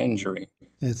weird injury.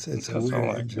 It's a That's weird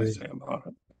all I injury. can say about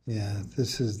it. Yeah,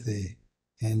 this is the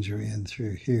injury in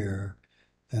through here,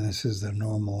 and this is the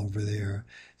normal over there.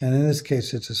 And in this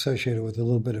case, it's associated with a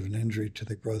little bit of an injury to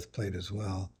the growth plate as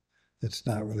well. It's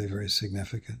not really very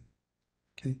significant.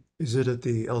 Okay. Is it at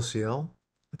the LCL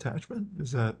attachment?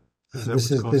 Is that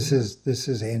This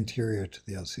is anterior to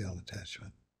the LCL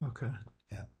attachment. Okay.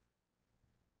 Yeah.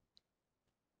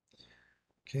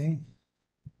 Okay.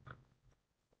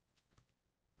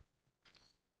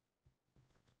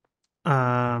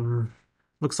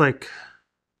 Looks like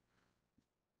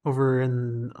over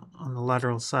on the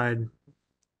lateral side,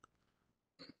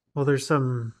 well, there's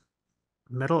some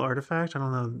metal artifact. I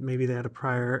don't know, maybe they had a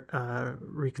prior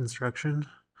reconstruction.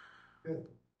 Good.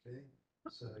 Okay.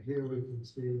 So here we can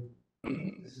see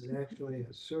this is actually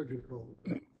a surgical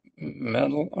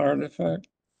metal artifact.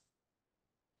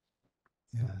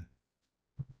 Yeah.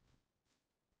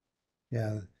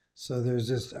 Yeah. So there's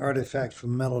this artifact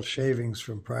from metal shavings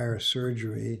from prior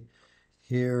surgery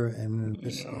here and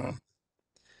this.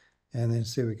 And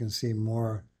then we can see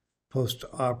more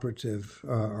post-operative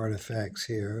artifacts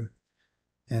here.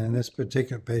 And in this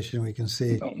particular patient, we can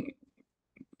see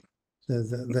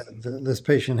this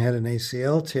patient had an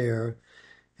ACL tear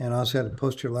and also had a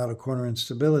posterior lateral corner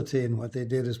instability. And what they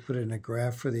did is put in a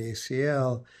graft for the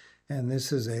ACL. And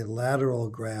this is a lateral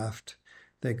graft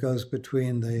that goes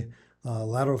between the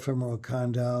lateral femoral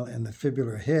condyle and the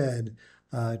fibular head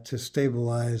to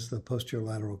stabilize the posterior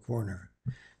lateral corner.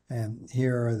 And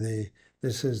here are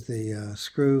this is the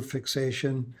screw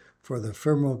fixation for the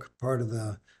femoral part of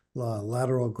the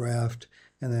lateral graft,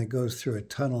 and then it goes through a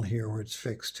tunnel here where it's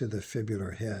fixed to the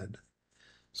fibular head.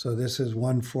 So this is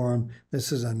one form.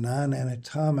 This is a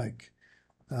non-anatomic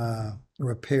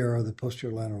repair of the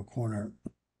posterior-lateral corner.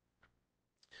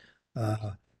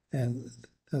 And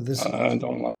this I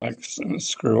don't like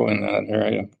screw in that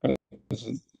area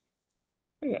because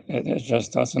it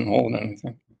just doesn't hold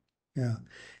anything. yeah,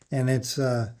 and it's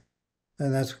and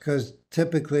that's because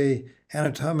typically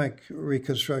anatomic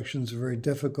reconstructions are very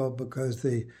difficult because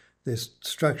the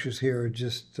structures here are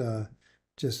just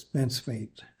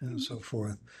mincemeat and so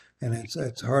forth, and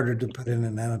it's harder to put in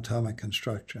an anatomic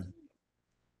construction.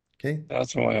 Okay,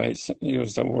 That's why I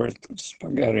use the word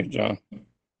spaghetti, John.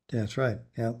 that's right.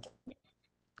 Yeah.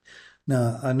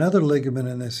 Now, another ligament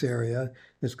in this area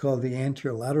is called the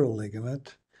anterior-lateral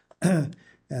ligament. And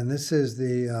this is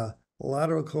the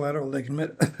lateral collateral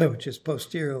ligament, which is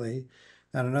posteriorly.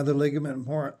 And another ligament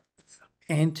more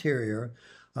anterior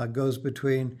goes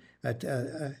between,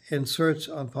 inserts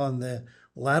upon the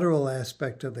lateral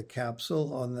aspect of the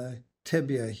capsule on the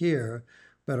tibia here,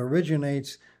 but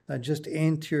originates just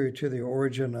anterior to the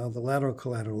origin of the lateral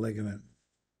collateral ligament.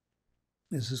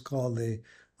 This is called the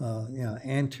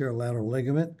anterior lateral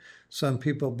ligament. Some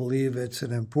people believe it's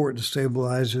an important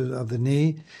stabilizer of the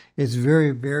knee. It's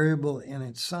very variable in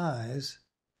its size.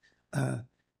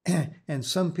 And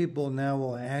some people now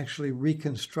will actually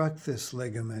reconstruct this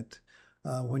ligament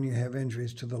when you have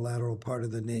injuries to the lateral part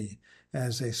of the knee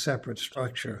as a separate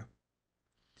structure.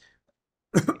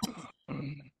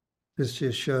 This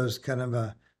just shows kind of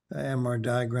a MR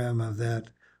diagram of that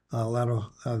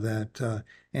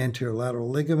anterior lateral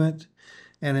ligament.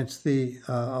 And it's the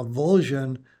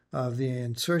avulsion of the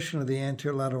insertion of the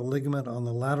anterior lateral ligament on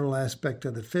the lateral aspect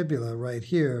of the fibula right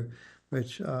here,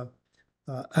 which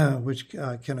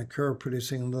can occur,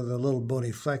 producing the little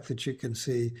bony fleck that you can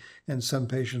see in some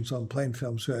patients on plain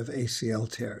films who have ACL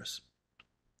tears.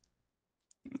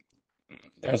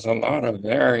 There's a lot of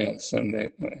variance in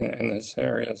this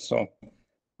area, so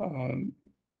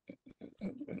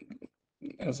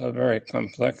it's a very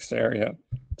complex area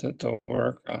to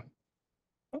work on.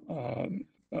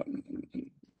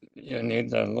 You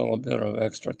need a little bit of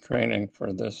extra training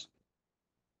for this.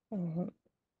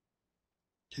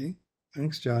 Okay,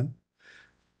 thanks, John.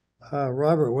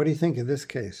 Robert, what do you think of this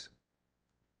case?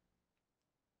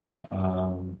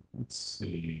 Let's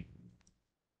see.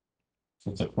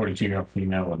 So it's a 42-year-old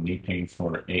female with knee pain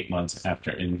for 8 months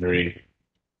after injury.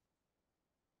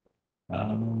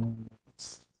 LCL,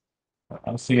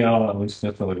 at least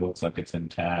this really looks like it's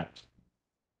intact.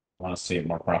 I want to see it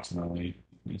more proximally.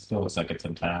 It still looks like it's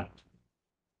intact.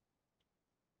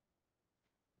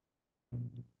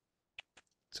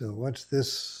 So what's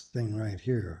this thing right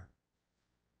here?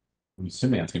 I'm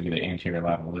assuming that's going to be the anterior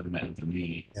lateral ligament of the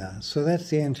knee. Yeah, so that's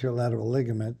the anterior lateral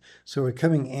ligament. So we're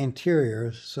coming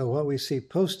anterior. So what we see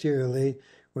posteriorly,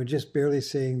 we're just barely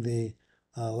seeing the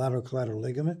lateral collateral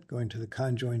ligament going to the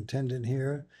conjoined tendon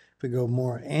here. If we go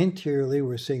more anteriorly,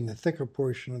 we're seeing the thicker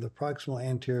portion of the proximal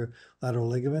anterior lateral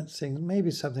ligament, seeing maybe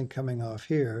something coming off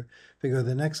here. If we go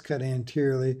the next cut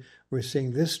anteriorly, we're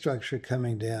seeing this structure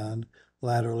coming down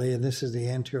laterally, and this is the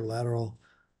anterior lateral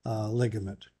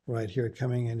ligament right here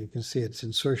coming in. You can see its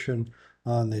insertion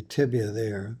on the tibia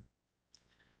there.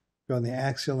 On the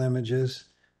axial images,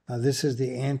 this is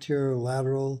the anterior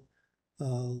lateral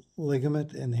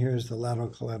ligament, and here's the lateral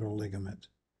collateral ligament.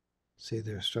 See,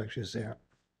 there are structures there.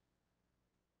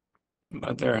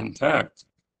 But they're intact.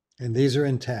 And these are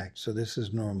intact, so this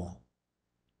is normal.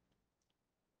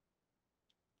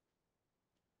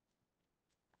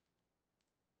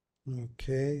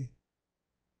 Okay.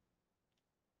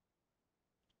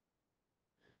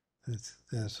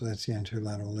 So that's the anterior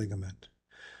lateral ligament.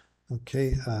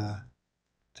 Okay,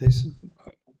 Jason?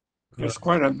 There's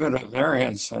quite a bit of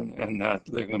variance in that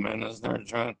ligament, isn't there,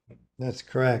 John? That's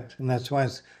correct. And that's why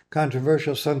it's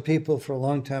controversial. Some people for a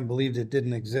long time believed it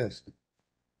didn't exist.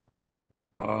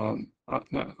 I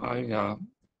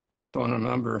don't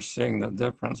remember seeing the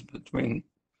difference between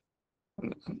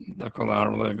the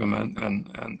collateral ligament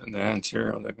and the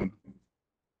anterior ligament.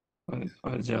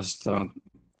 I just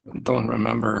don't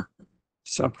remember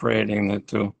separating the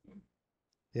two.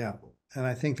 Yeah, and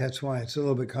I think that's why it's a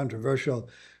little bit controversial.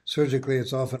 Surgically,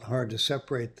 it's often hard to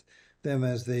separate them,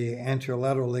 as the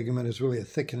anterolateral ligament is really a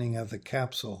thickening of the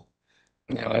capsule.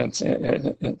 Yeah,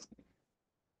 it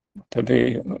to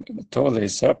be totally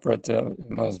separate, it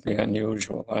must be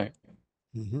unusual.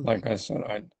 Like I said,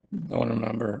 I don't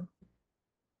remember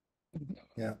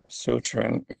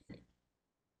suturing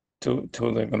two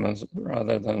ligaments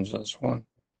rather than just one.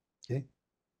 Okay.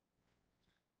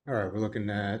 All right, we're looking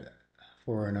at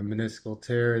for a meniscal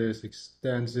tear. There's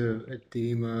extensive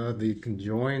edema. The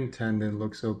conjoined tendon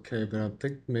looks okay, but I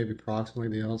think maybe proximally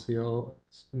the LCL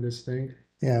is indistinct.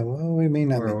 Yeah, well, we may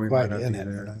not be Or we quite might not in be it.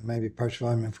 there. Maybe partial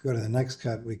alignment. If we go to the next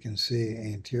cut, we can see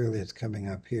anteriorly it's coming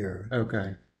up here.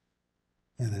 Okay.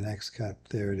 And the next cut,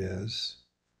 there it is.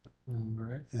 All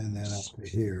right. And then up to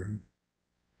here.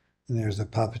 And there's the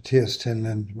popliteus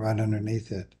tendon right underneath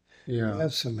it. Yeah. We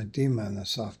have some edema in the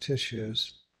soft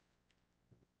tissues.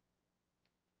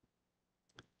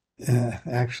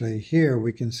 Actually, here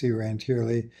we can see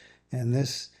anteriorly, and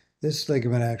this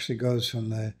ligament actually goes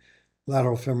from the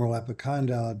lateral femoral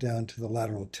epicondyle down to the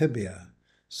lateral tibia.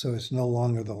 So it's no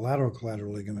longer the lateral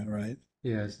collateral ligament, right?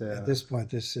 Yes. At this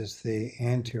point, this is the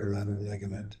anterior lateral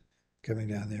ligament coming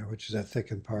down there, which is a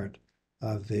thickened part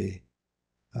of the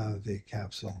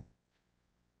capsule.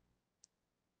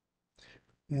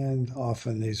 And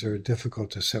often these are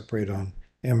difficult to separate on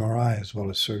MRI as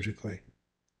well as surgically.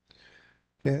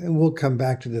 Yeah, and we'll come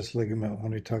back to this ligament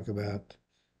when we talk about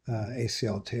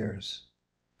ACL tears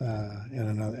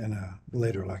in a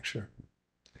later lecture.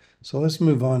 So let's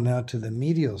move on now to the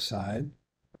medial side.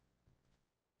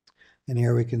 And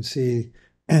here we can see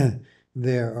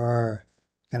there are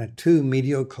kind of two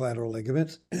medial collateral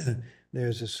ligaments.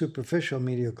 There's a superficial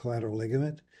medial collateral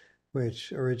ligament,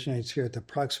 which originates here at the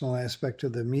proximal aspect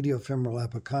of the medial femoral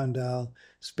epicondyle,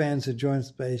 spans the joint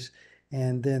space,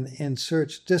 and then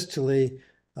inserts distally,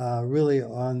 really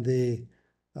on the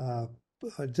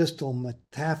distal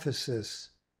metaphysis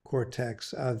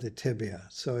cortex of the tibia.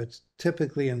 So it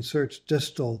typically inserts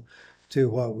distal to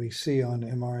what we see on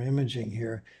MR imaging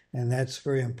here, and that's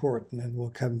very important, and we'll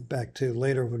come back to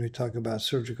later when we talk about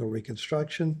surgical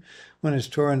reconstruction. When it's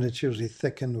torn, it's usually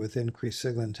thickened with increased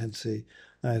signal intensity,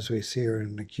 as we see here in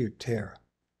an acute tear.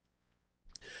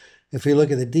 If we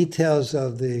look at the details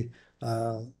of the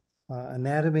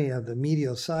anatomy of the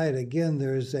medial side, again,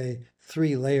 there's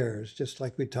three layers, just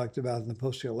like we talked about in the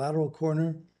posterior-lateral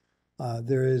corner.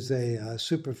 There is a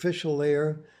superficial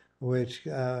layer, which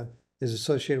is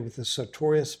associated with the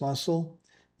sartorius muscle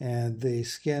and the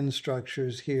skin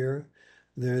structures here.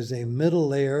 There's a middle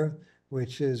layer,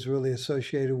 which is really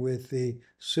associated with the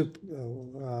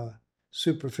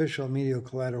superficial medial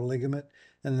collateral ligament.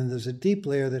 And then there's a deep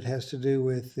layer that has to do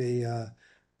with the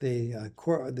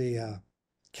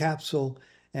capsule,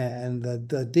 and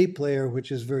the deep layer,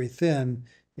 which is very thin,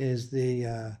 is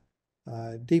the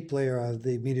deep layer of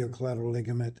the medial collateral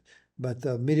ligament. But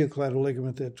the medial collateral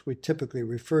ligament that we typically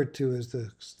refer to as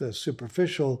the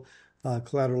superficial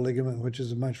collateral ligament, which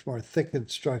is a much more thickened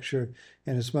structure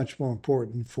and is much more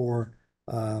important for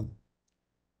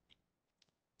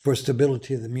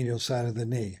stability of the medial side of the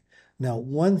knee. Now,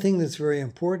 one thing that's very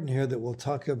important here that we'll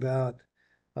talk about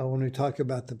when we talk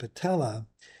about the patella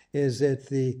is that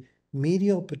the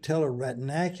medial patellar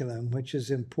retinaculum, which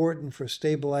is important for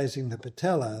stabilizing the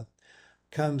patella,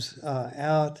 comes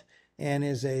out and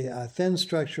is a thin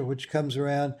structure which comes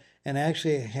around and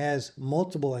actually has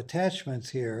multiple attachments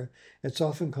here. It's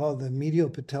often called the medial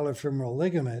patellar femoral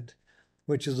ligament,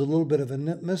 which is a little bit of a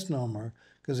misnomer,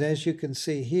 because as you can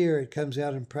see here, it comes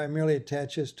out and primarily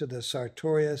attaches to the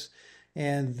sartorius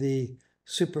and the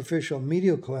superficial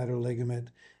medial collateral ligament,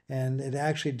 and it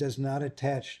actually does not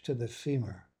attach to the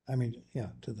femur.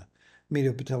 To the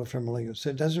medial patellar femoral ligament. So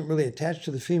it doesn't really attach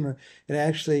to the femur. It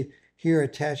actually here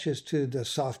attaches to the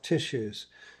soft tissues.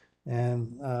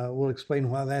 And we'll explain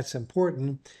why that's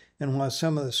important and why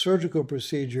some of the surgical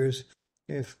procedures,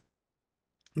 that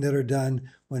are done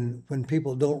when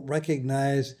people don't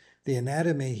recognize the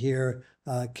anatomy here,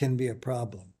 can be a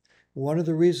problem. One of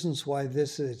the reasons why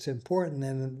it's important,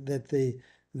 and that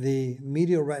the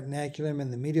medial retinaculum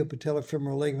and the medial patellar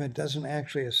femoral ligament doesn't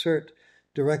actually assert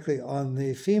directly on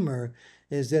the femur,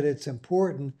 is that it's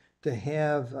important to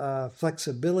have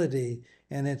flexibility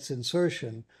in its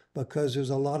insertion, because there's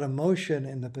a lot of motion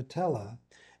in the patella.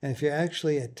 And if you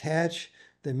actually attach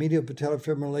the medial patellar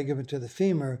femoral ligament to the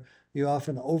femur, you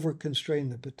often over-constrain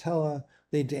the patella,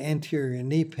 lead to anterior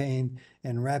knee pain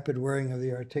and rapid wearing of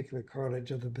the articular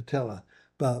cartilage of the patella.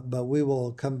 But we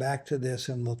will come back to this,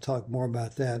 and we'll talk more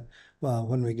about that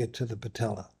when we get to the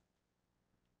patella.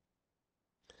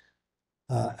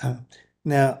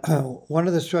 Now, one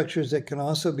of the structures that can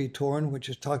also be torn, which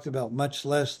is talked about much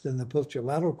less than the posterior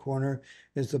lateral corner,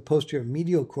 is the posterior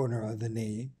medial corner of the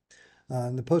knee.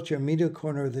 The posterior medial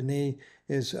corner of the knee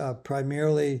is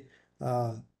primarily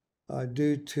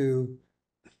due to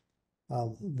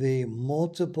the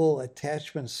multiple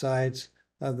attachment sites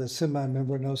of the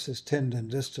semimembranosus tendon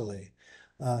distally.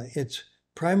 Its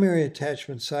primary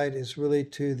attachment site is really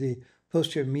to the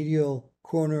posterior medial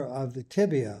corner of the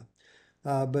tibia,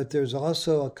 but there's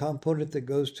also a component that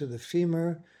goes to the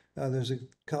femur. There's a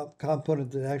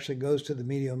component that actually goes to the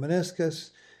medial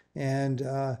meniscus and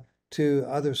to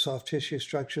other soft tissue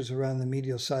structures around the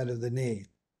medial side of the knee.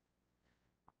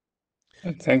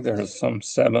 I think there's some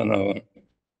 7 of them.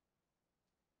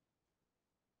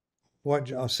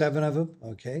 What? 7 of them?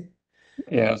 Okay.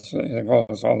 Yes, it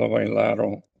goes all the way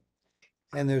lateral.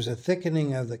 And there's a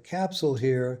thickening of the capsule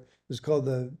here. It's called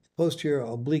the posterior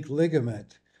oblique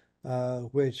ligament,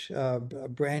 which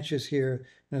branches here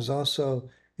and is also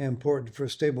important for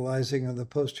stabilizing of the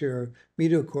posterior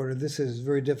medial quarter. This is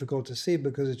very difficult to see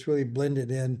because it's really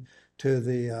blended in to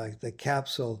the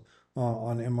capsule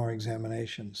on MR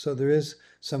examination. So there is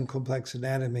some complex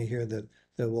anatomy here that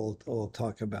we'll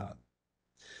talk about.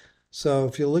 So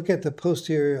if you look at the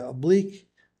posterior oblique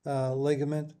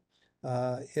ligament,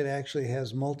 it actually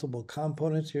has multiple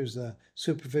components. Here's the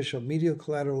superficial medial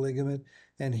collateral ligament,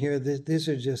 and here these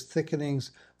are just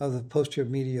thickenings of the posterior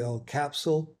medial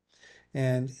capsule.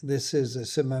 And this is a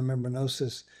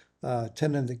semimembranosus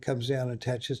tendon that comes down and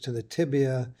attaches to the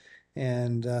tibia,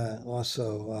 and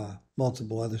also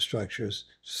multiple other structures,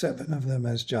 7 of them,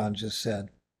 as John just said.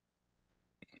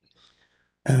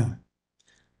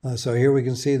 So here we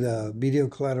can see the medial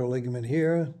collateral ligament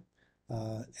here,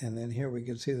 and then here we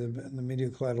can see the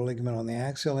medial collateral ligament on the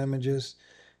axial images.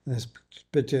 In this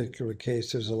particular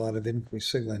case, there's a lot of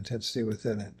increased signal intensity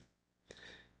within it.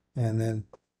 And then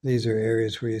these are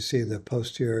areas where you see the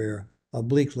posterior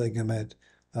oblique ligament,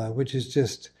 which is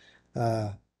just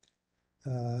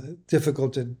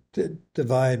difficult to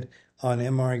divide on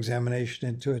MR examination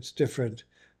into its different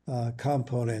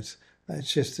components.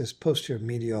 It's just this posterior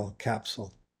medial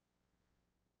capsule.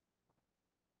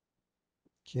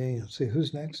 Okay, let's see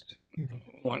who's next.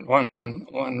 One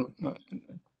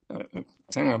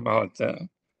thing about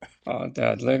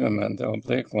that ligament, the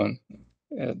oblique one,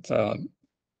 it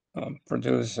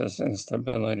produces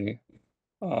instability,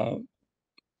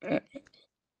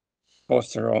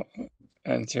 posterior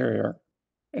anterior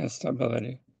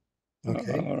instability,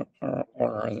 Okay.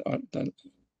 or the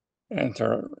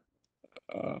anterior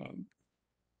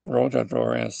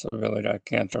rotatory instability. I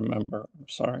can't remember. I'm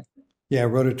sorry. Yeah,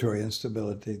 rotatory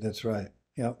instability. That's right.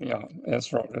 Yep. Yeah, it's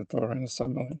rotatory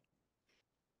instability.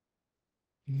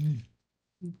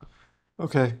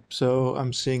 Okay, so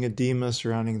I'm seeing edema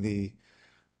surrounding the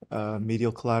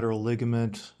medial collateral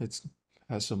ligament. It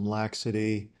has some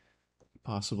laxity,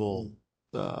 possible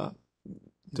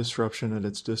disruption at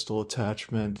its distal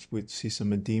attachment. We see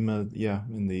some edema, yeah,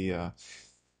 in the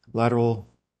lateral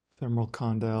femoral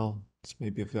condyle. It's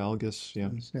maybe a valgus, yeah.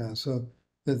 Yeah, so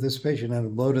this patient had a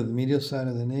blow to the medial side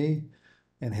of the knee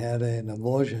and had an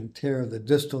avulsion tear of the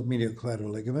distal medial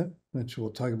collateral ligament, which we'll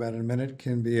talk about in a minute,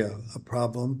 can be a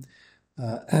problem.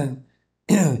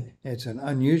 It's an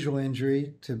unusual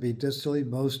injury to be distally.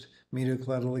 Most medial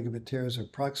collateral ligament tears are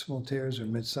proximal tears or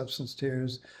mid-substance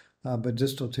tears, but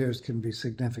distal tears can be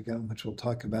significant, which we'll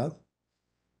talk about.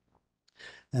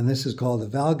 And this is called a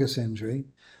valgus injury.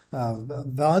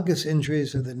 Valgus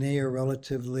injuries of the knee are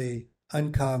relatively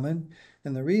uncommon,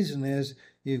 and the reason is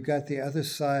you've got the other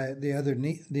side, the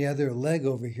other leg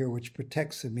over here, which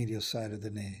protects the medial side of the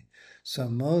knee. So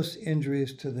most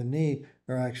injuries to the knee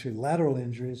are actually lateral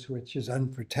injuries, which is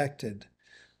unprotected,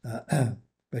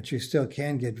 but you still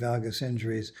can get valgus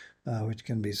injuries, which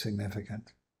can be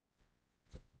significant.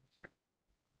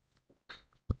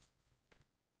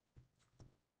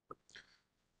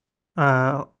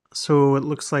 So it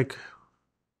looks like,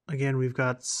 again, we've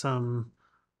got some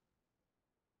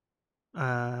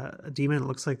edema. It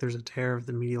looks like there's a tear of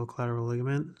the medial collateral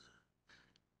ligament.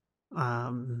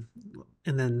 And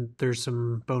then there's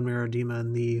some bone marrow edema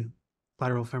in the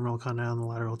lateral femoral condyle and the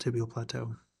lateral tibial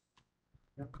plateau.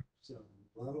 Yep. So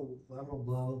lateral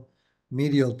blow,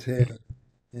 medial tear,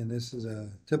 and this is a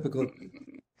typical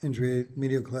injury,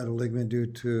 medial collateral ligament due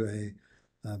to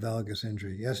a valgus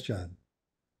injury. Yes, John.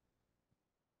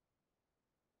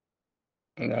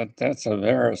 That's a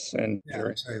varus injury.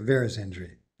 Yeah, sorry, varus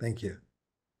injury. Thank you.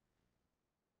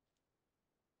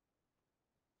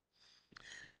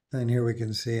 And here we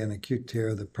can see an acute tear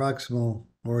of the proximal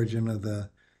origin of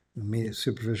the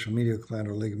superficial medial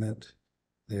collateral ligament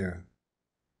there.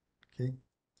 Okay.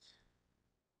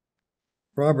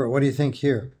 Robert, what do you think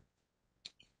here?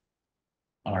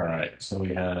 All right, so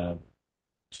we have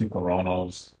 2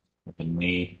 coronals with the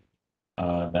knee.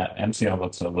 That MCL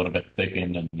looks a little bit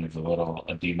thickened, and there's a little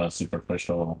edema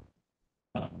superficial.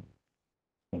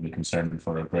 We'll be concerned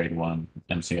for a grade 1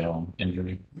 MCL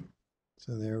injury.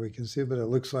 So there we can see, but it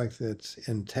looks like it's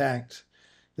intact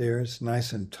there. It's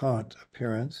nice and taut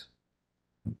appearance.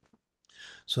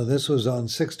 So this was on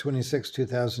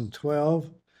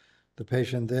 6/26/2012. The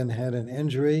patient then had an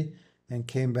injury and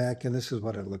came back, and this is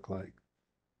what it looked like.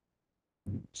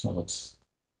 So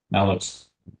now looks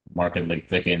markedly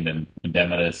thickened and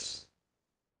edematous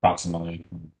proximally.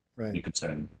 Right. You could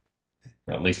say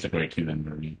at least a grade 2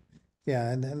 injury.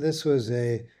 Yeah, and then this was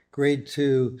a grade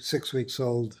 2, 6 weeks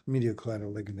old medial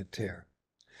collateral ligament tear.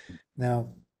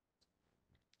 Now,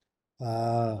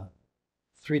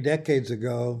 3 decades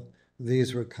ago,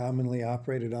 these were commonly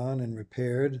operated on and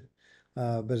repaired,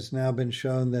 but it's now been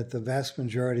shown that the vast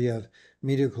majority of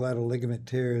medial collateral ligament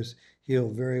tears heal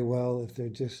very well if they're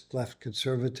just left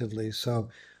conservatively. So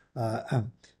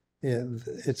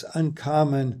it's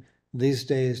uncommon these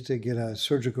days to get a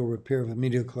surgical repair of a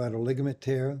medial collateral ligament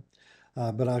tear,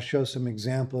 but I'll show some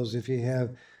examples. If you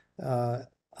have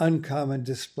uncommon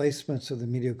displacements of the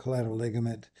medial collateral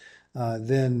ligament,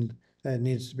 then it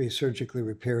needs to be surgically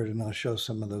repaired, and I'll show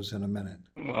some of those in a minute.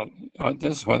 Well,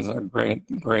 this was a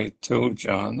grade 2,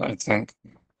 John, I think.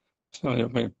 So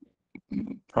you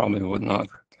probably would not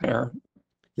repair.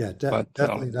 Yeah, But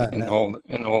definitely not in now.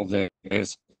 old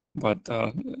days. But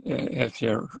if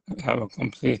you have a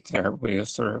complete tear, we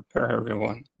used to repair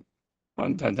everyone.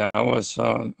 That was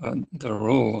the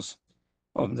rules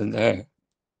of the day.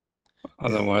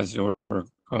 Otherwise, you were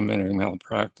committing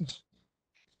malpractice.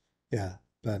 Yeah,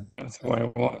 but That's the way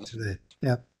it was. today.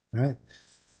 Yep. All right.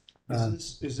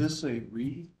 Is this a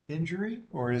re-injury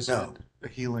or is No. it a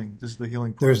healing? This is the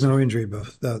healing There's process. no injury,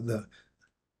 but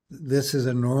this is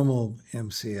a normal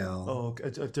MCL. Oh, okay.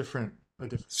 A different.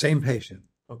 Same patient,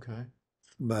 Okay.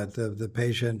 but the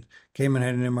patient came and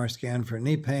had an MR scan for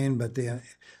knee pain, but the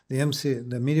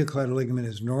medial collateral ligament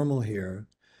is normal here,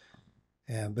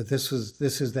 but this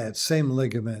is that same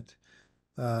ligament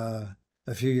a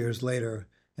few years later,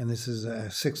 and this is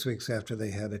 6 weeks after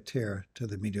they had a tear to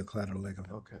the medial collateral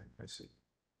ligament. Okay, I see.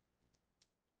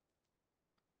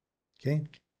 Okay.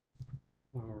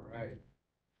 All right.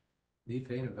 Knee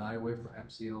pain evaluate for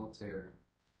MCL tear.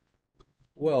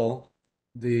 Well,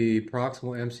 the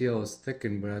proximal MCL is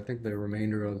thickened, but I think the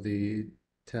remainder of the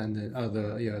tendon,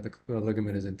 the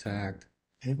ligament is intact.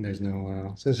 Okay. And there's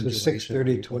no. So this is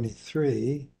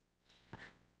 6/30/23.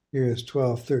 Here is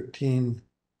 12/13.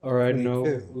 All right, no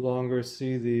 22. longer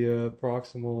see the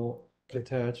proximal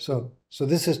attached. So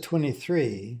this is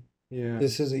 23. Yeah.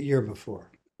 This is a year before.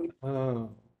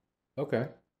 Oh, okay.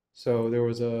 So there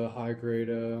was a high grade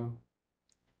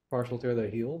partial tear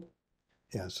that healed.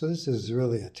 Yeah, so this is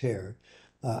really a tear.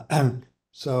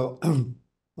 So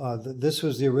this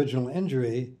was the original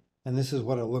injury, and this is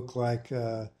what it looked like,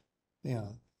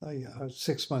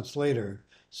 6 months later.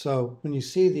 So when you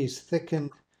see these thickened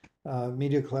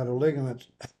medial collateral ligaments,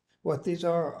 what these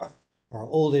are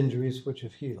old injuries which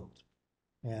have healed,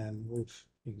 and you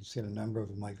can see a number of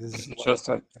them like this. It's just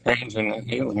a change in the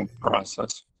healing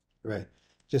process. Right,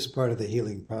 just part of the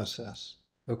healing process.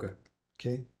 Okay.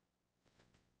 Okay.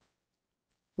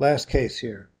 Last case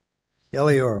here.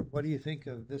 Elior, what do you think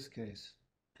of this case?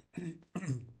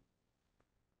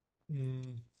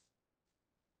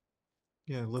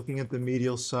 Yeah, looking at the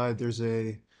medial side, there's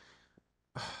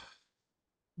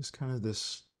kind of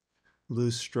this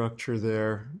loose structure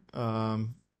there.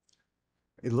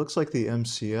 It looks like the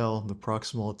MCL, the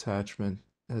proximal attachment,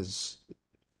 has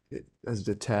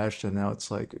detached, and now it's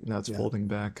folding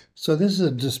back. So this is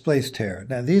a displaced tear.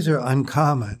 Now these are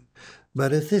uncommon,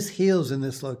 but if this heals in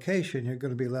this location, you're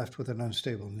going to be left with an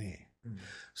unstable knee. Mm-hmm.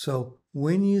 So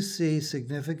when you see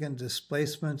significant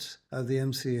displacements of the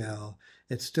MCL,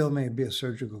 it still may be a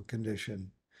surgical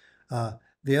condition.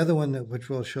 The other one which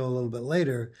we'll show a little bit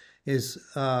later is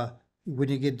when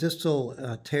you get distal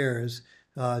tears,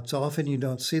 it's often you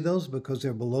don't see those because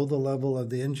they're below the level of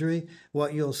the injury.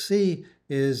 What you'll see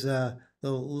is the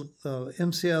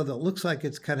MCL that looks like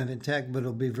it's kind of intact, but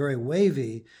it'll be very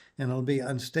wavy and it'll be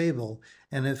unstable.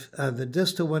 And if the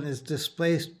distal one is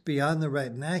displaced beyond the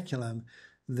retinaculum,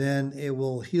 then it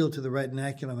will heal to the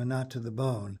retinaculum and not to the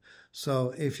bone.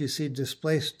 So if you see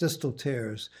displaced distal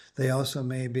tears, they also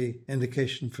may be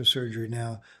indication for surgery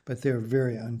now, but they're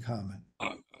very uncommon.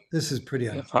 This is pretty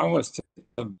uncommon. If I was to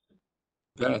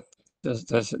bet,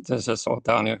 this is all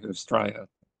down here who's trying it.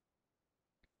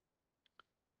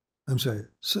 I'm sorry.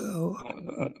 So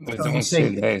we don't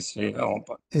see the ACL,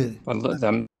 but let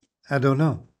them. I don't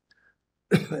know.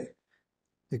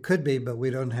 It could be, but we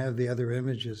don't have the other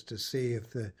images to see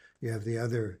if you have the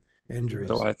other injuries.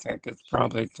 So I think it's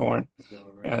probably torn,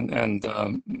 and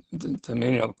the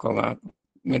medial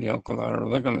collateral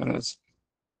ligament is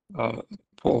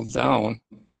pulled down,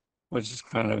 which is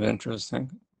kind of interesting.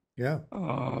 Yeah.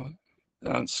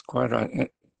 That's quite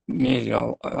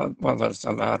medial, well, it's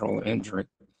a lateral injury.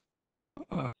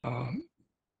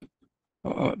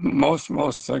 Most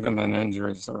ligament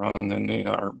injuries around the knee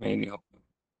are medial.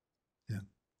 Yeah.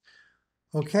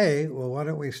 Okay, well, why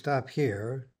don't we stop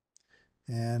here?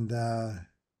 And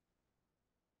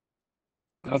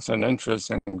that's an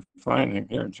interesting finding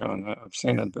here, John. I've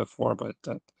seen it before, but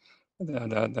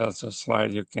that's a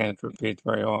slide you can't repeat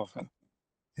very often.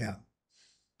 Yeah.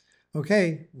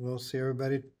 Okay, we'll see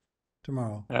everybody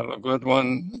tomorrow. Have a good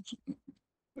one,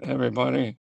 everybody.